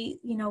would be,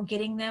 you know,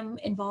 getting them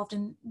involved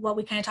in what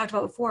we kind of talked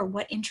about before,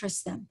 what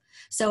interests them.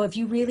 So if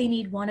you really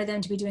need one of them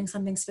to be doing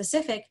something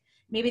specific,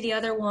 maybe the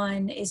other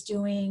one is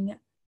doing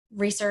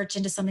research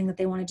into something that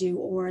they want to do,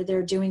 or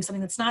they're doing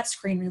something that's not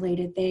screen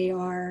related. They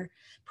are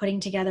putting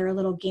together a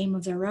little game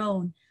of their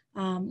own.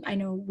 I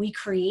know we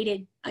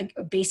created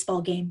a baseball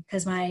game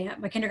because my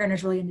kindergartner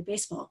is really into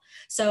baseball.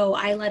 So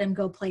I let him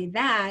go play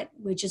that,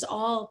 which is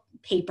all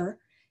paper,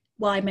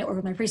 while I might work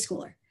with my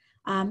preschooler.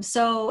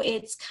 So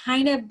it's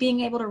kind of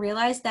being able to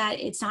realize that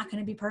it's not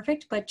going to be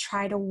perfect, but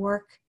try to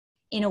work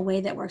in a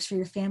way that works for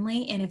your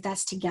family. And if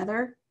that's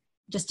together,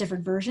 just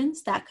different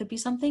versions, that could be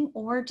something,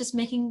 or just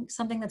making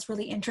something that's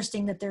really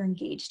interesting that they're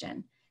engaged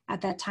in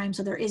at that time,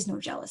 so there is no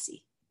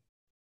jealousy.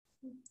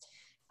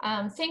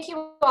 Thank you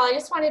all. I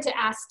just wanted to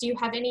ask, do you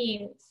have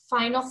any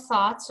final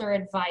thoughts or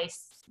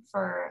advice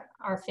for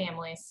our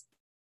families?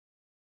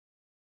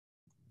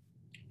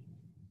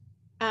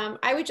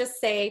 I would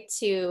just say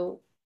to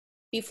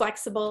be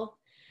flexible,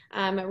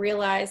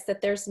 realize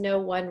that there's no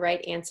one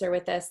right answer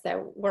with this, that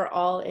we're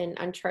all in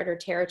uncharted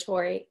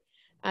territory,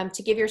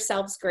 to give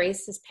yourselves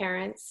grace as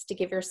parents, to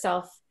give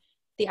yourself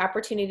the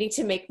opportunity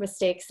to make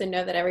mistakes and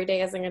know that every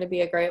day isn't going to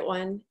be a great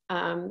one.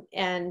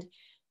 And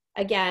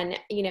again,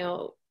 you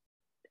know,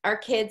 our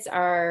kids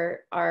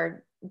are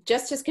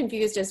just as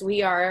confused as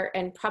we are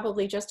and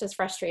probably just as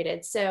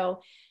frustrated.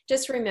 So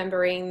just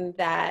remembering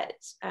that,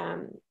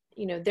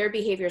 you know, their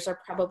behaviors are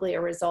probably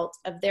a result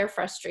of their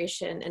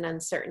frustration and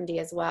uncertainty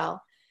as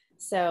well.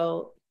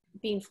 So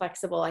being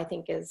flexible, I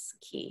think, is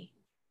key.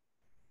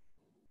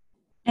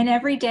 And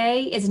every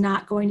day is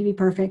not going to be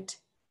perfect.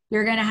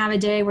 You're going to have a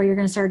day where you're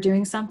going to start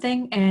doing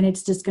something and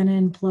it's just going to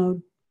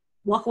implode.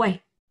 Walk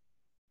away.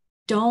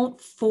 Don't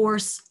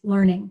force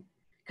learning,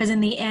 because in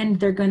the end,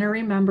 they're going to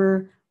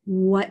remember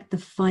what the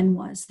fun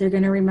was. They're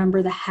going to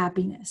remember the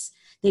happiness.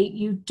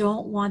 You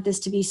don't want this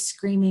to be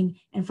screaming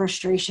and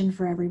frustration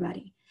for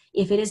everybody.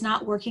 If it is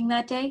not working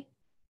that day,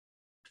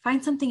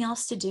 find something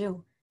else to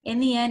do. In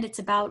the end, it's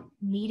about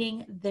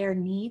meeting their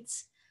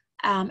needs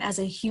as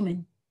a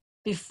human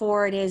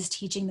before it is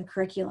teaching the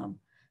curriculum.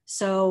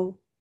 So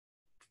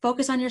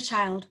focus on your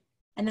child,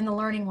 and then the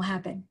learning will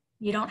happen.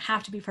 You don't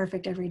have to be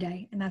perfect every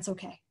day, and that's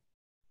okay.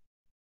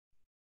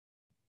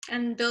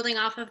 And building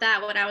off of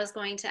that, what I was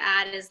going to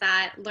add is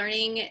that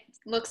learning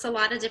looks a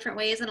lot of different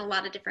ways in a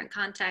lot of different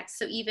contexts.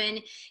 So even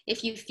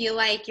if you feel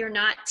like you're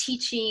not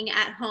teaching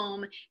at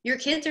home, your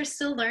kids are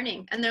still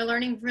learning, and they're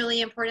learning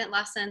really important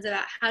lessons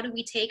about how do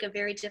we take a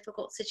very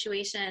difficult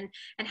situation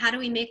and how do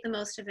we make the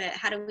most of it?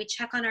 How do we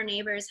check on our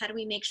neighbors? How do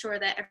we make sure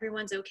that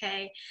everyone's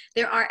okay?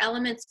 There are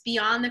elements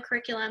beyond the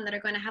curriculum that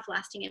are going to have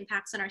lasting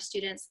impacts on our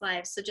students'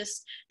 lives. So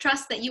just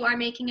trust that you are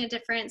making a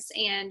difference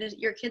and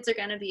your kids are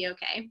going to be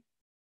okay.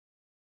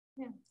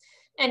 Yeah.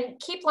 And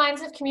keep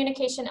lines of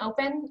communication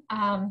open.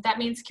 That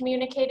means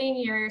communicating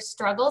your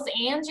struggles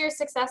and your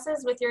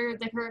successes with your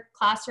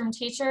classroom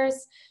teachers,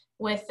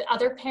 with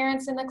other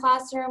parents in the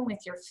classroom, with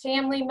your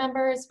family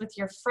members, with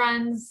your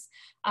friends,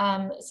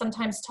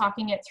 sometimes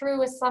talking it through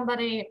with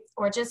somebody,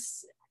 or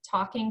just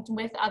talking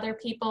with other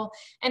people.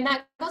 And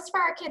that goes for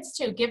our kids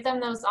too. Give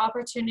them those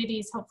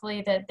opportunities,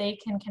 hopefully, that they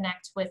can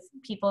connect with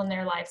people in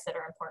their lives that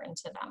are important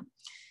to them.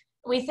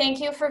 We thank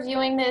you for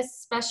viewing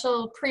this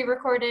special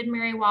pre-recorded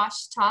Mary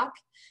Wash talk.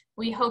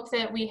 We hope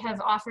that we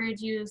have offered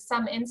you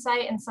some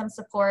insight and some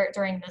support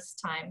during this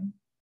time.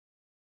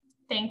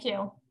 Thank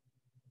you.